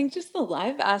 I think just the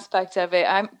live aspect of it.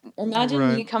 I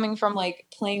imagine me coming from like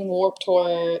playing Warped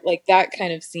Tour, like that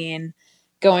kind of scene,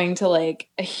 going to like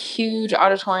a huge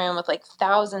auditorium with like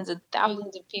thousands and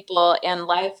thousands of people and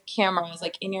live cameras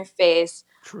like in your face.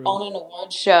 True. On an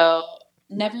award show,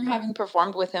 never having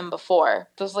performed with him before.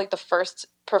 This was like the first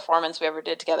performance we ever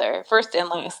did together. First and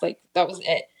last, like that was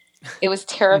it. It was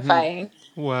terrifying.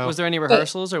 Mm-hmm. Wow. Was there any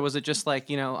rehearsals or was it just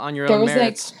like, on your own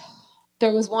merits?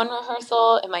 There was one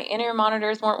rehearsal and my in-ear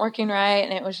monitors weren't working right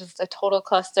and it was just a total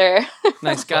cluster.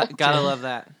 Nice. Gotta love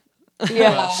that.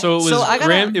 Yeah. So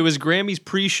it was Grammy's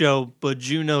pre-show, but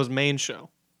Juno's main show.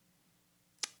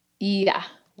 Yeah.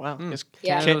 Wow.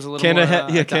 Yeah.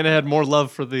 Canada had more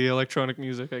love for the electronic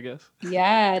music, I guess.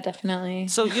 Yeah, definitely.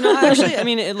 So, actually, I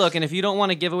mean, look, and if you don't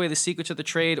want to give away the secrets of the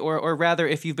trade, or rather,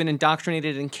 if you've been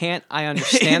indoctrinated and can't, I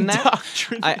understand that.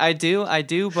 I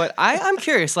do, but I'm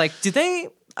curious, like, do they,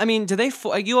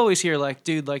 you always hear, like,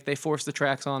 dude, like, they force the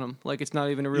tracks on them, like, it's not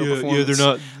even a real performance. Yeah, they're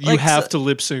not, you have to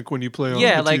lip sync when you play on the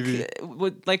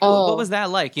TV. What was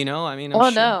that like, I mean, I'm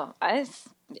sure. No,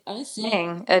 I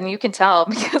sang, and you can tell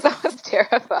because I was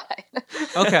terrified.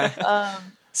 Okay.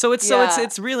 So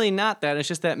it's really not that. It's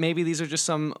just that maybe these are just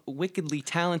some wickedly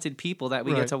talented people that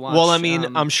we get to watch. Well, I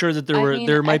mean, I'm sure that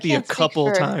there might be a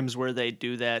couple times where they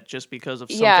do that just because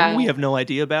of something we have no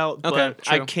idea about. But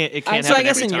it can't happen. So I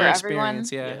guess in your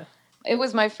experience, yeah. It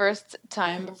was my first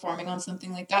time performing on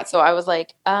something like that, so I was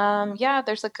like,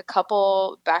 there's like a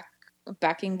couple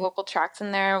backing vocal tracks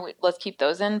in there. Let's keep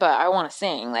those in, but I want to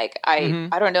sing. Like I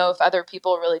don't know if other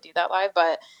people really do that live,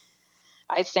 but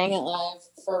I sang it live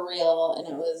for real, and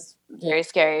it was very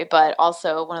scary, but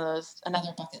also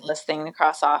another bucket list thing to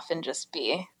cross off and just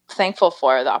be thankful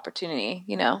for the opportunity,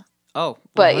 you know? Oh,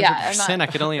 But 100%. yeah, I'm not,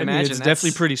 I could only I mean, imagine. it's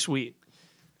definitely pretty sweet.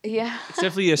 yeah. It's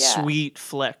definitely a Yeah. sweet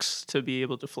flex to be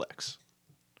able to flex.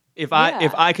 If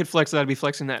Yeah. I could flex that, I'd be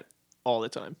flexing that all the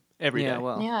time, every day. Yeah,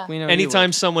 well, Yeah. we know you Anytime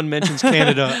would. someone mentions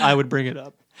Canada, I would bring it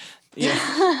up. Yeah.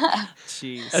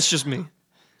 Jeez. That's just me.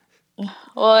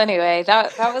 Well, anyway,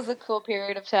 that was a cool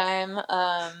period of time.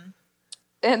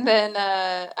 And then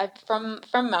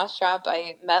from Mousetrap,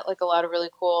 I met like a lot of really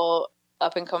cool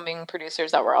up and coming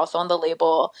producers that were also on the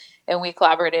label, and we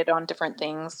collaborated on different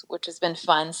things, which has been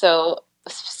fun. So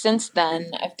since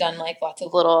then, I've done like lots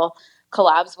of little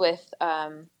collabs with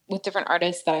different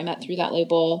artists that I met through that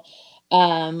label.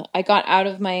 I got out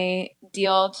of my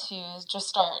deal to just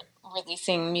start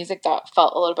releasing music that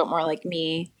felt a little bit more like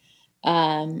me.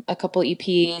 A couple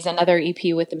EPs, another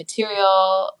EP with The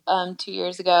Material 2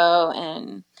 years ago,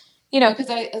 and because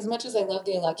as much as I love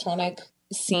the electronic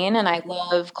scene and I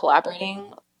love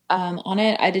collaborating on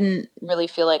it, I didn't really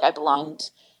feel like I belonged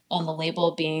on the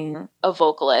label being a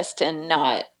vocalist and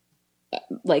not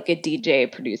like a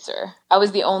DJ producer. I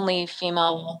was the only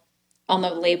female on the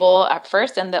label at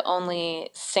first and the only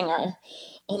singer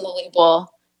on the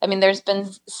label. I mean, there's been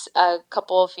a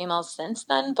couple of females since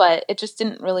then, but it just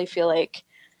didn't really feel like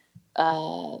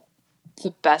the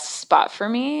best spot for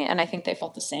me. And I think they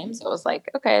felt the same. So it was like,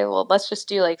 okay, well, let's just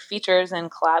do like features and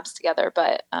collabs together.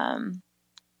 But I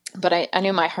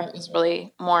knew my heart was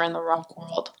really more in the rock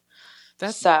world.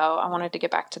 So I wanted to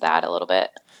get back to that a little bit.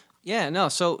 Yeah, no.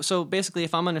 So basically,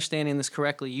 if I'm understanding this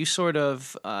correctly, you sort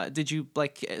of did you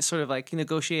like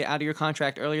negotiate out of your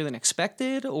contract earlier than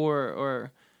expected,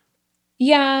 or?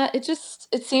 Yeah, it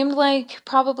seemed like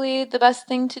probably the best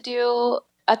thing to do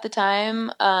at the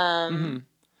time.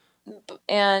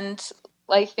 And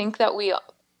I think that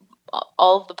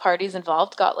all of the parties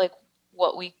involved got like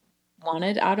what we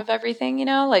wanted out of everything,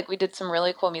 like we did some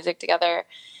really cool music together,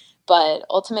 but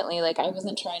ultimately like I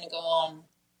wasn't trying to go on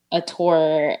a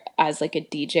tour as like a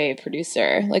DJ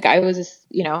producer. Like I was,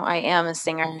 I am a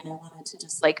singer and I wanted to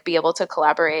just like be able to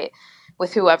collaborate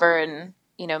with whoever and,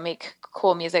 make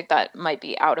cool music that might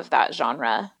be out of that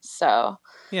genre. So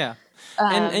yeah.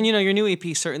 And your new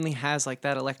EP certainly has like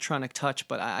that electronic touch,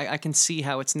 but I can see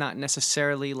how it's not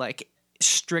necessarily like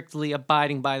strictly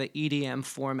abiding by the EDM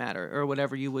format or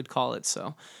whatever you would call it.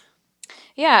 So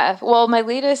yeah, well, my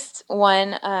latest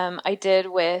one I did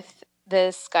with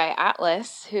this guy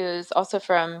Atlas, who's also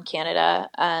from Canada.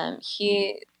 Not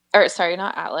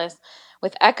Atlas,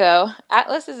 with Echo.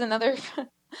 Atlas is another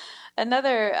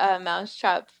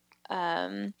Mousetrap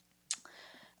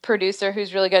producer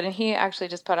who's really good, and he actually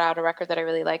just put out a record that I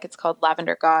really like. It's called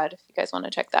Lavender God, if you guys want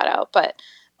to check that out. But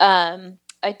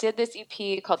I did this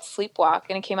EP called Sleepwalk,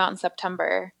 and it came out in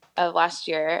September of last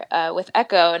year with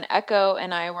Echo, and Echo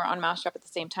and I were on Mousetrap at the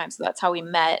same time, so that's how we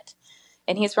met.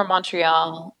 And he's from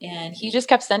Montreal, and he just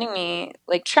kept sending me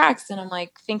like tracks, and I'm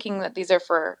like thinking that these are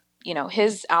for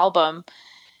his album,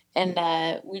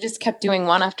 and we just kept doing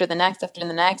one after the next,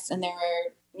 and they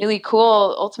were really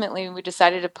cool. Ultimately, we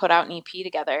decided to put out an EP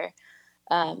together.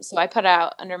 So I put it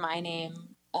out under my name,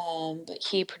 but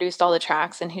he produced all the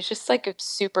tracks, and he's just like a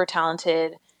super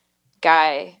talented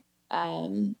guy.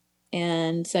 And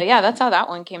so, yeah, that's how that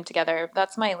one came together.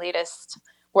 That's my latest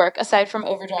work, aside from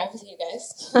Overdrive with you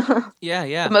guys.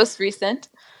 Yeah. The most recent.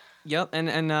 Yep,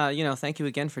 and thank you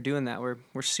again for doing that.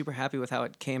 We're super happy with how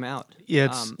it came out. Yeah,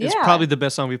 it's probably the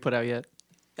best song we've put out yet.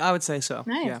 I would say so.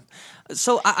 Nice. Yeah.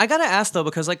 So I gotta ask though,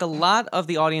 because like a lot of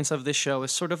the audience of this show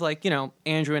is sort of like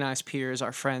Andrew and I's peers,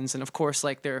 our friends, and of course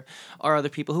like there are other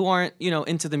people who aren't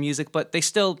into the music, but they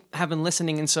still have been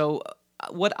listening, and so.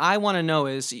 What I want to know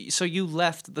is, so you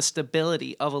left the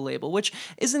stability of a label, which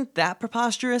isn't that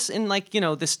preposterous in like,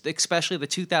 this, especially the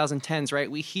 2010s, right?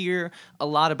 We hear a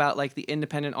lot about like the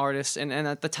independent artists and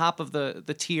at the top of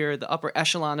the tier, the upper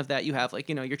echelon of that, you have like,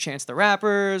 your Chance the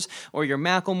Rappers or your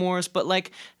Macklemores, but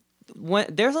like,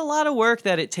 there's a lot of work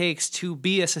that it takes to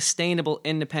be a sustainable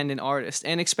independent artist,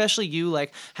 and especially you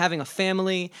like having a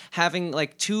family, having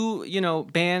like two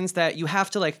bands that you have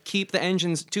to like keep the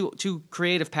engines, two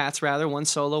creative paths rather, one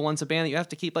solo, one's a band that you have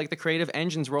to keep like the creative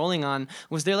engines rolling on.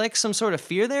 Was there like some sort of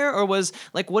fear there, or was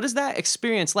like what is that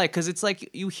experience like? Because it's like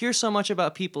you hear so much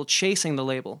about people chasing the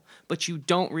label, but you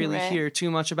don't really hear too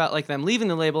much about like them leaving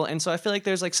the label, and so I feel like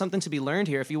there's like something to be learned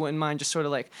here. If you wouldn't mind just sort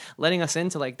of like letting us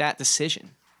into like that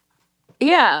decision.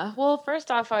 Yeah, well,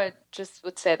 first off, I just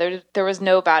would say there was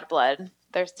no bad blood.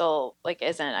 There still like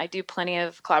isn't. I do plenty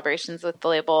of collaborations with the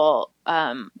label,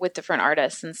 with different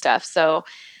artists and stuff. So,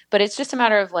 but it's just a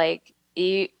matter of like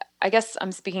I guess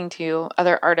I'm speaking to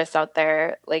other artists out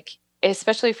there, like,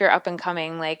 especially if you're up and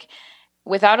coming, like,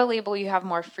 without a label, you have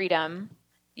more freedom.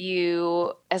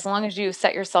 As long as you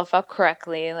set yourself up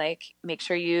correctly, like, make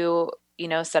sure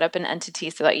set up an entity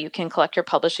so that you can collect your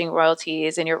publishing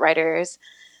royalties and your writers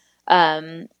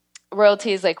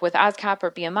royalties, like with ASCAP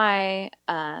or BMI,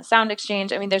 Sound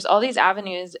Exchange. I mean, there's all these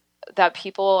avenues that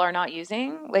people are not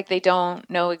using, like they don't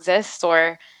know exist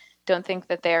or don't think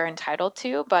that they're entitled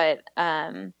to. But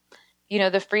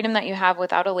the freedom that you have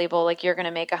without a label, like you're going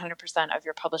to make 100% of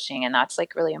your publishing, and that's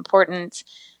like really important.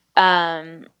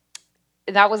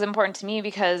 That was important to me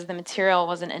because the Material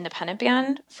was an independent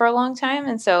band for a long time.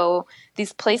 And so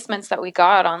these placements that we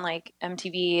got on like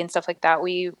MTV and stuff like that,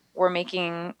 we were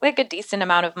making like a decent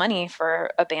amount of money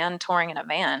for a band touring in a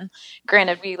van.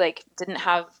 Granted, we like didn't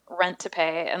have rent to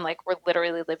pay and like we're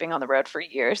literally living on the road for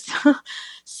years.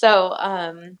 So,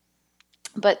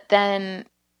 but then,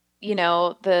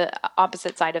 the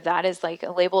opposite side of that is like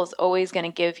a label is always going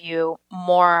to give you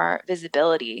more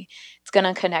visibility. It's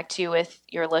going to connect you with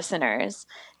your listeners.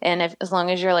 And as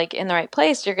long as you're like in the right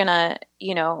place, you're going to,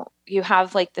 you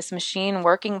have like this machine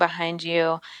working behind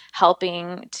you,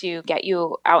 helping to get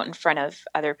you out in front of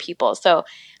other people. So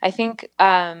I think,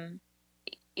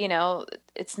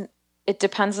 it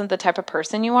depends on the type of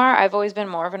person you are. I've always been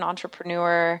more of an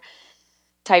entrepreneur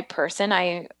type person.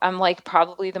 I'm like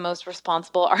probably the most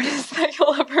responsible artist that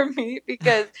you'll ever meet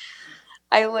because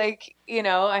I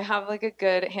have like a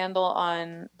good handle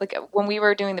on, like, when we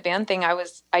were doing the band thing,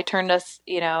 I turned us,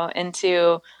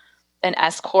 into an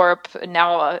S corp,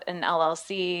 now an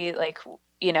LLC. Like,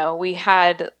 we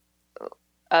had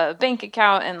a bank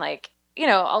account and like,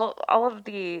 all of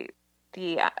the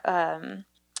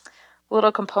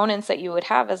little components that you would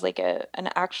have as like an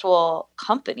actual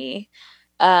company.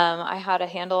 I had a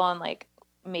handle on like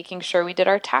making sure we did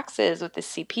our taxes with the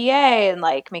CPA and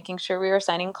like making sure we were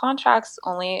signing contracts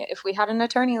only if we had an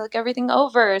attorney look everything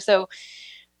over. So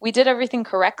we did everything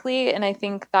correctly. And I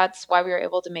think that's why we were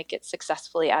able to make it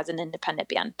successfully as an independent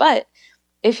band. But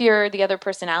if you're the other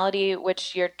personality,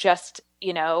 which you're just,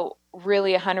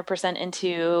 really 100%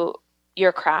 into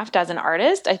your craft as an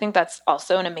artist, I think that's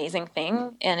also an amazing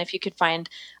thing. And if you could find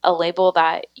a label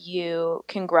that you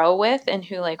can grow with and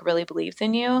who like really believes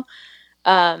in you,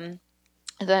 then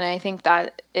I think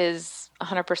that is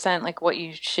 100% like what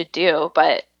you should do.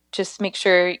 But just make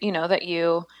sure, that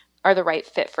you are the right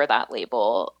fit for that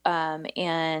label,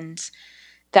 and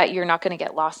that you're not going to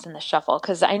get lost in the shuffle.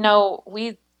 Cause I know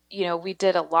we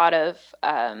did a lot of,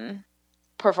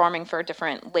 performing for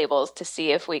different labels to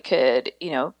see if we could,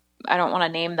 I don't want to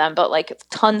name them, but like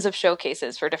tons of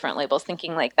showcases for different labels,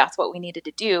 thinking like that's what we needed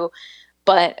to do.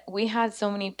 But we had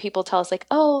so many people tell us like,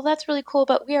 oh, that's really cool,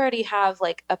 but we already have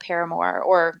like a Paramore,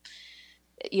 or,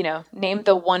 name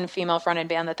the one female fronted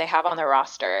band that they have on their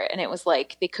roster. And it was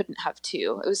like, they couldn't have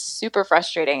two. It was super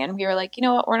frustrating. And we were like, you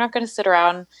know what, we're not going to sit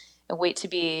around and wait to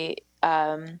be,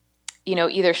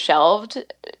 either shelved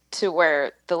to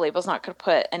where the label's not going to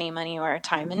put any money or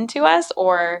time into us,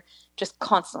 or just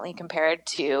constantly compared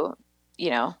to,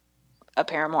 a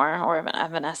Paramore or an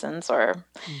Evanescence, or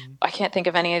I can't think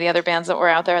of any of the other bands that were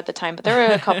out there at the time, but there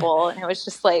were a couple, and it was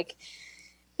just like,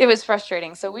 it was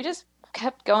frustrating. So we just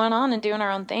kept going on and doing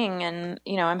our own thing. And,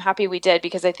 I'm happy we did,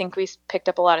 because I think we picked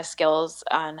up a lot of skills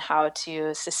on how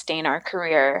to sustain our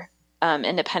career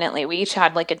independently. We each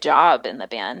had like a job in the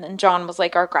band, and John was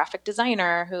like our graphic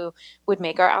designer who would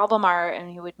make our album art,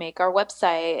 and he would make our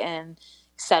website and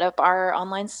set up our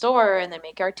online store, and then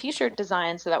make our t-shirt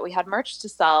design so that we had merch to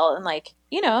sell. And like,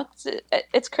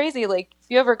 it's crazy. Like if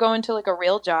you ever go into like a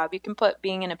real job, you can put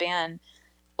being in a band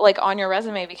like on your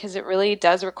resume, because it really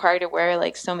does require to wear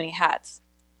like so many hats.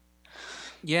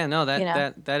 Yeah, no,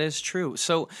 that is true.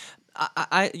 So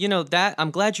that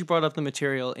I'm glad you brought up the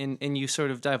Material and you sort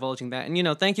of divulging that.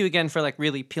 And, thank you again for like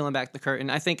really peeling back the curtain.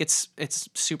 I think it's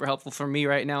super helpful for me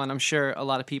right now, and I'm sure a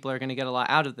lot of people are going to get a lot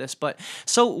out of this. But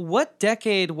so what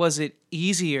decade was it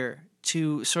easier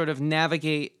to sort of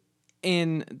navigate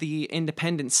in the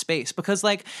independent space? Because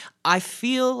like I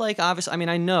feel like, obviously, I mean,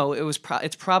 I know it's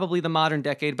probably the modern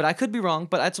decade, but I could be wrong.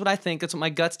 But that's what I think. That's what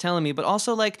my gut's telling me. But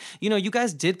also, like, you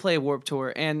guys did play Warped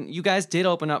Tour, and you guys did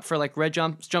open up for like Red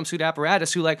Jumpsuit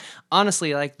Apparatus, who, like,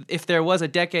 honestly, like, if there was a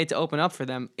decade to open up for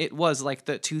them, it was like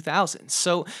the 2000s.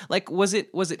 So like, was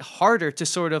it harder to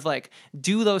sort of like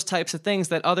do those types of things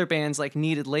that other bands like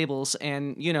needed labels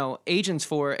and agents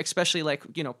for, especially like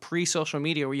pre-social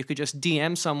media, where you could just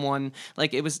DM someone?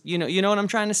 Like, it was, you know what I'm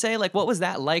trying to say? Like, what was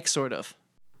that like, sort of?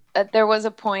 There was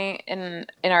a point in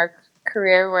our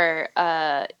career where,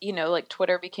 like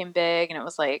Twitter became big, and it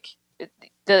was like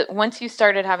once you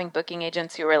started having booking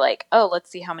agents who were like, oh, let's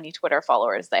see how many Twitter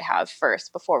followers they have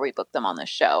first before we book them on the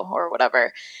show or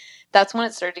whatever, that's when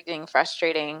it started getting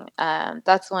frustrating.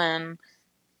 That's when,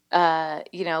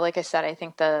 like I said, I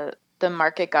think the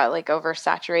market got like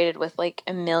oversaturated with like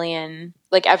a million,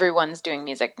 like everyone's doing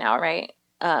music now, right?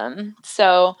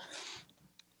 So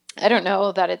I don't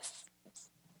know that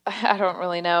I don't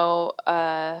really know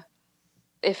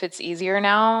if it's easier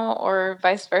now or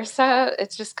vice versa.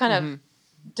 It's just kind of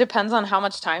depends on how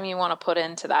much time you want to put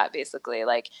into that, basically.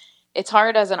 Like, it's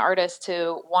hard as an artist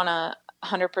to want to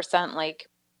 100% like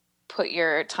put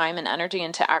your time and energy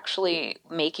into actually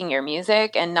making your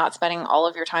music and not spending all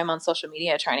of your time on social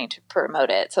media trying to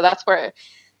promote it. So that's where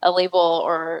a label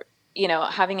or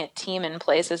having a team in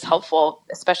place is helpful,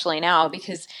 especially now,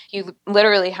 because you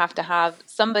literally have to have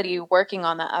somebody working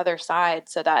on the other side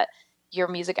so that your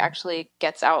music actually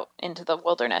gets out into the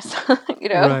wilderness.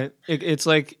 Right. It's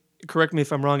like, correct me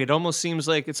if I'm wrong, it almost seems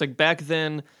like it's like back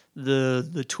then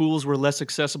the tools were less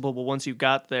accessible, but once you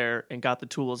got there and got the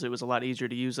tools, it was a lot easier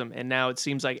to use them. And now it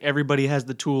seems like everybody has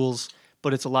the tools,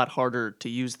 but it's a lot harder to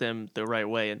use them the right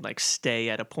way and like stay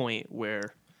at a point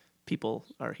where people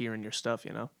are hearing your stuff,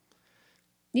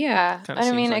 Yeah. Kinda I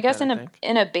seems mean, I like guess that, I in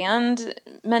think. a band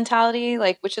mentality,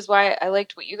 like, which is why I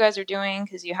liked what you guys are doing,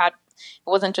 because it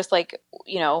wasn't just like,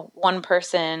 one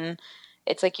person.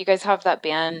 It's like you guys have that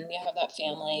band, you have that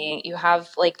family, you have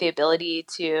like the ability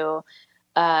to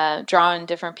draw on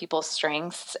different people's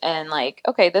strengths and like,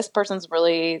 okay, this person's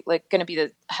really like going to be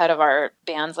the head of our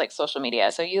band's like social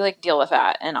media. So you like deal with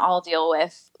that, and I'll deal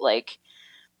with like,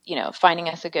 finding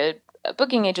us a good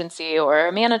booking agency or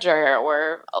a manager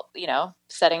or,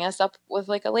 setting us up with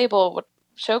like a label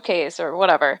showcase or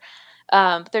whatever.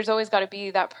 But there's always got to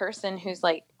be that person who's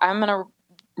like, I'm going to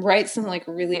write some like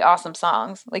really awesome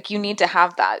songs. Like, you need to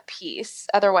have that piece.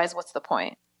 Otherwise, what's the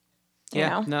point?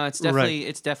 No, it's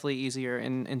definitely easier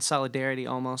in solidarity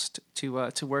almost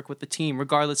to work with the team,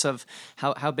 regardless of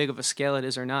how big of a scale it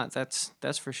is or not.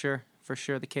 That's for sure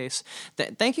the case.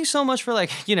 Thank you so much for I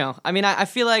mean, I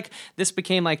feel like this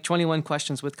became like 21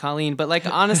 questions with Colleen, but like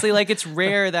honestly, like it's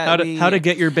rare that how to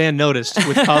get your band noticed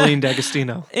with Colleen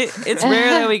D'Agostino. It's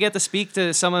rare that we get to speak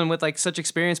to someone with like such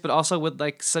experience, but also with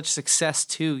like such success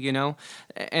too,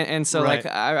 and so Right.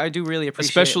 like I do really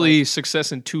appreciate Especially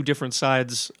success in two different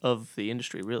sides of the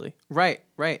industry, really. Right,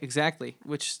 exactly.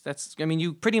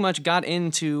 You pretty much got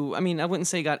into, I wouldn't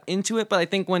say got into it, but I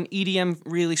think when EDM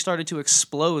really started to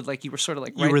explode, like you were sort of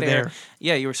like right You were there. there.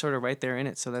 Yeah, you were sort of right there in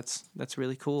it. So that's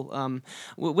really cool.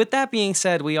 With that being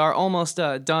said, we are almost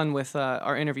done with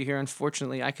our interview here.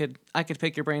 Unfortunately, I could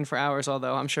pick your brain for hours,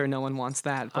 although I'm sure no one wants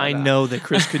that. But, I know that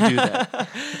Chris could do that.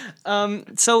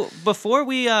 So before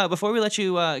we let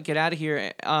you get out of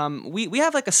here, we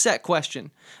have like a set question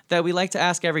that we like to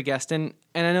ask every guest, and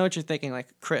I know what you're thinking, like,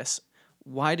 Chris,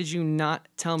 why did you not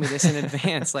tell me this in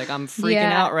advance? Like, I'm freaking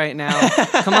out right now.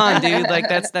 Come on, dude. Like,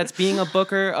 that's being a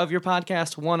booker of your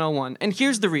podcast 101. And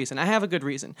here's the reason. I have a good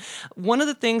reason. One of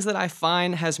the things that I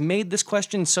find has made this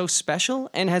question so special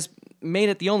and has made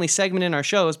it the only segment in our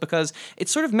show is because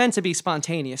it's sort of meant to be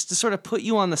spontaneous, to sort of put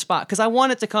you on the spot, because I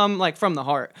want it to come like from the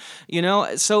heart,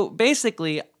 So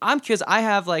basically, because I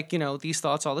have like, these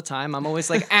thoughts all the time. I'm always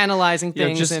like analyzing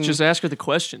things. Just ask her the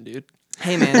question, dude.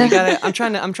 Hey man, I'm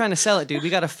trying to sell it, dude. We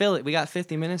gotta fill it. We got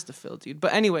 50 minutes to fill, dude.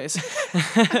 But anyways,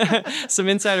 some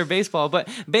insider baseball. But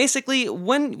basically,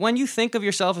 when you think of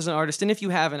yourself as an artist, and if you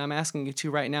haven't, I'm asking you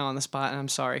to right now on the spot, and I'm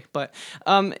sorry, but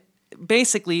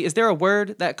basically, is there a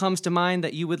word that comes to mind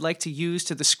that you would like to use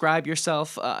to describe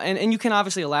yourself? And you can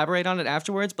obviously elaborate on it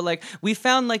afterwards, but like we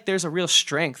found like there's a real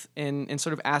strength in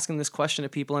sort of asking this question to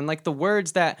people, and like the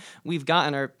words that we've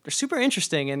gotten are super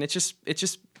interesting, and it's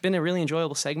just been a really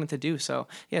enjoyable segment to do. So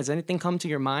yeah, does anything come to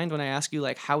your mind when I ask you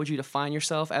like how would you define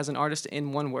yourself as an artist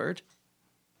in one word?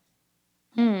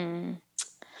 I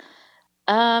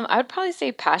would probably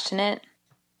say passionate,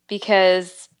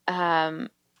 because there's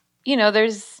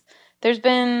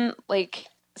been like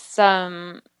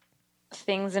some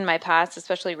things in my past,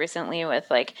 especially recently with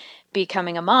like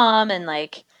becoming a mom and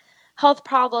like health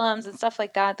problems and stuff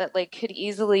like that like could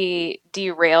easily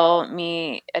derail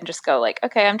me and just go like,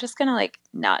 okay, I'm just gonna like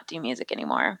not do music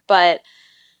anymore. But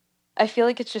I feel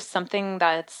like it's just something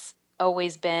that's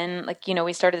always been like,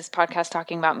 we started this podcast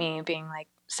talking about me being like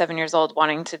 7 years old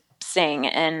wanting to sing,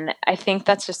 and I think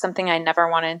that's just something I never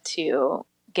wanted to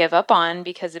give up on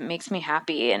because it makes me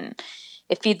happy and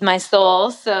it feeds my soul.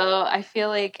 So I feel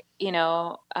like,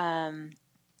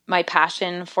 my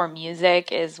passion for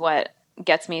music is what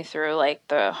gets me through like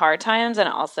the hard times, and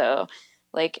it also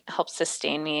like helps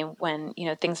sustain me when,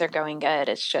 things are going good.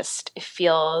 It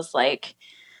feels like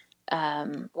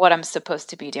what I'm supposed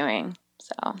to be doing.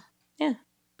 So, yeah.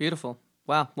 Beautiful.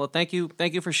 Wow. Well, thank you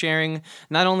for sharing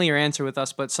not only your answer with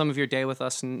us, but some of your day with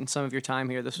us and some of your time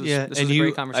here. This was a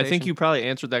great conversation. I think you probably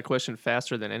answered that question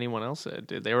faster than anyone else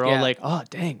did. They were all like, "Oh,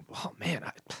 dang! Oh man!"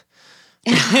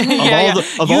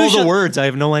 Of all the words, I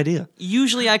have no idea.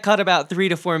 Usually, I cut about 3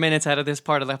 to 4 minutes out of this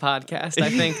part of the podcast. I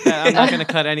think that I'm not going to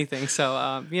cut anything.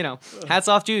 So, hats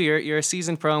off to you. You're a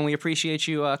seasoned pro, and we appreciate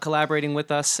you collaborating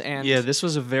with us. And yeah, this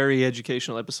was a very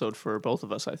educational episode for both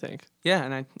of us, I think. Yeah,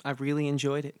 and I really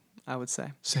enjoyed it, I would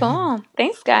say. Cool.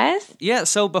 Thanks, guys. Yeah,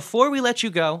 so before we let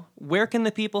you go, where can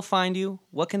the people find you?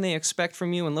 What can they expect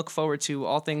from you? And look forward to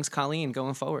all things Colleen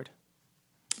going forward.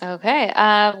 Okay.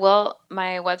 Well,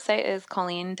 my website is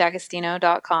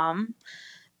ColleenDagostino.com,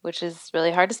 which is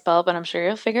really hard to spell, but I'm sure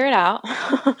you'll figure it out.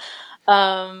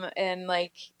 And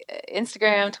like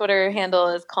Instagram, Twitter handle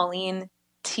is Colleen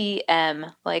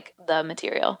TM, like the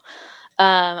material.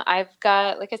 I've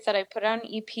got, like I said, I put out an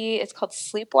EP. It's called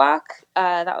Sleepwalk.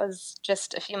 That was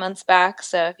just a few months back.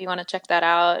 So if you want to check that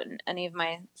out, any of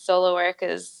my solo work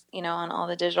is, on all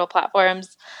the digital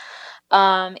platforms.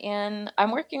 And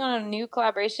I'm working on a new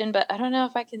collaboration, but I don't know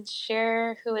if I can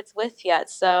share who it's with yet.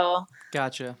 So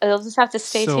gotcha. You'll just have to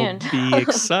stay tuned. Be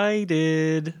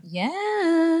excited.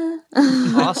 Yeah.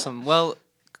 Awesome. Well,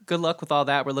 good luck with all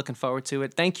that. We're looking forward to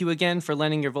it. Thank you again for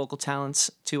lending your vocal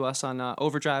talents to us on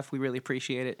Overdrive. We really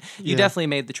appreciate it. You definitely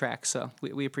made the track, so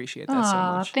we appreciate that so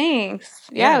much. Thanks.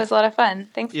 Yeah, it was a lot of fun.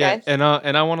 Thanks, guys. And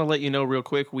I want to let you know real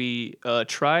quick, we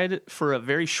tried for a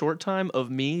very short time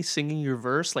of me singing your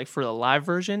verse, like for the live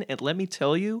version, and let me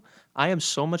tell you, I am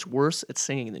so much worse at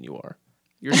singing than you are.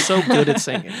 You're so good at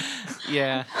singing.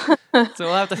 Yeah. So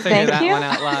we'll have to figure that one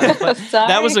out live. But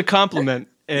that was a compliment.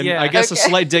 And I guess a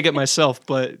slight dig at myself,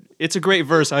 but it's a great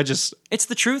verse. It's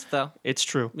the truth, though. It's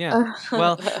true. Yeah.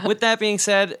 Well, with that being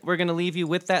said, we're going to leave you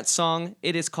with that song.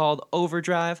 It is called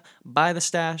Overdrive by The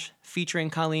Stash, featuring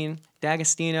Colleen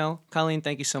D'Agostino. Colleen,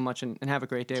 thank you so much, and have a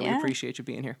great day. Yeah. We appreciate you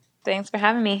being here. Thanks for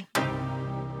having me.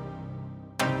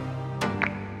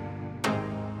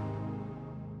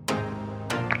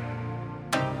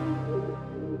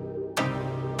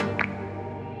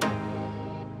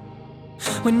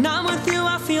 When I'm with you,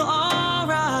 I feel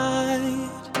alright,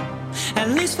 at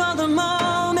least for the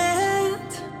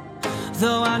moment.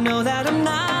 Though I know that I'm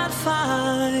not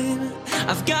fine,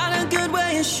 I've got a good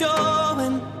way of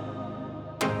showing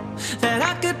that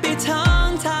I could be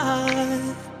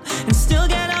tongue-tied and still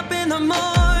get up in the morning.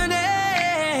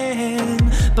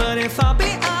 But if I'll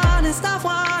be honest, I've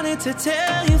wanted to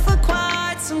tell you for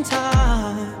quite some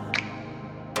time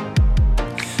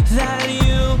that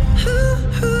you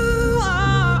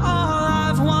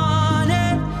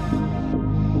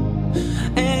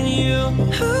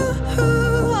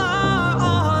who are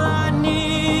all I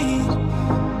need.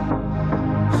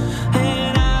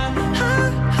 And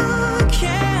I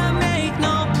can't make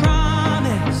no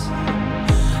promise,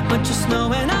 but just know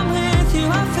when I'm with you,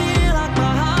 I feel like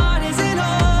my heart is in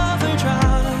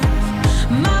overdrive.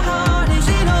 My heart is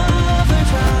in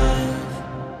overdrive.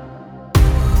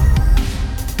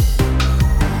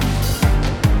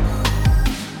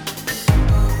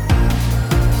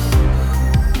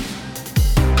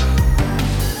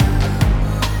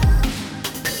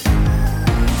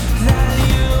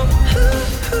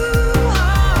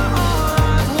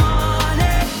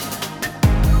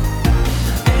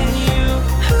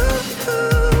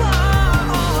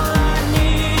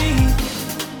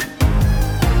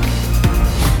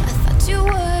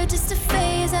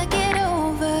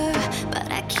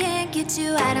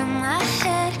 You out of my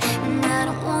head, and I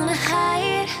don't wanna hide.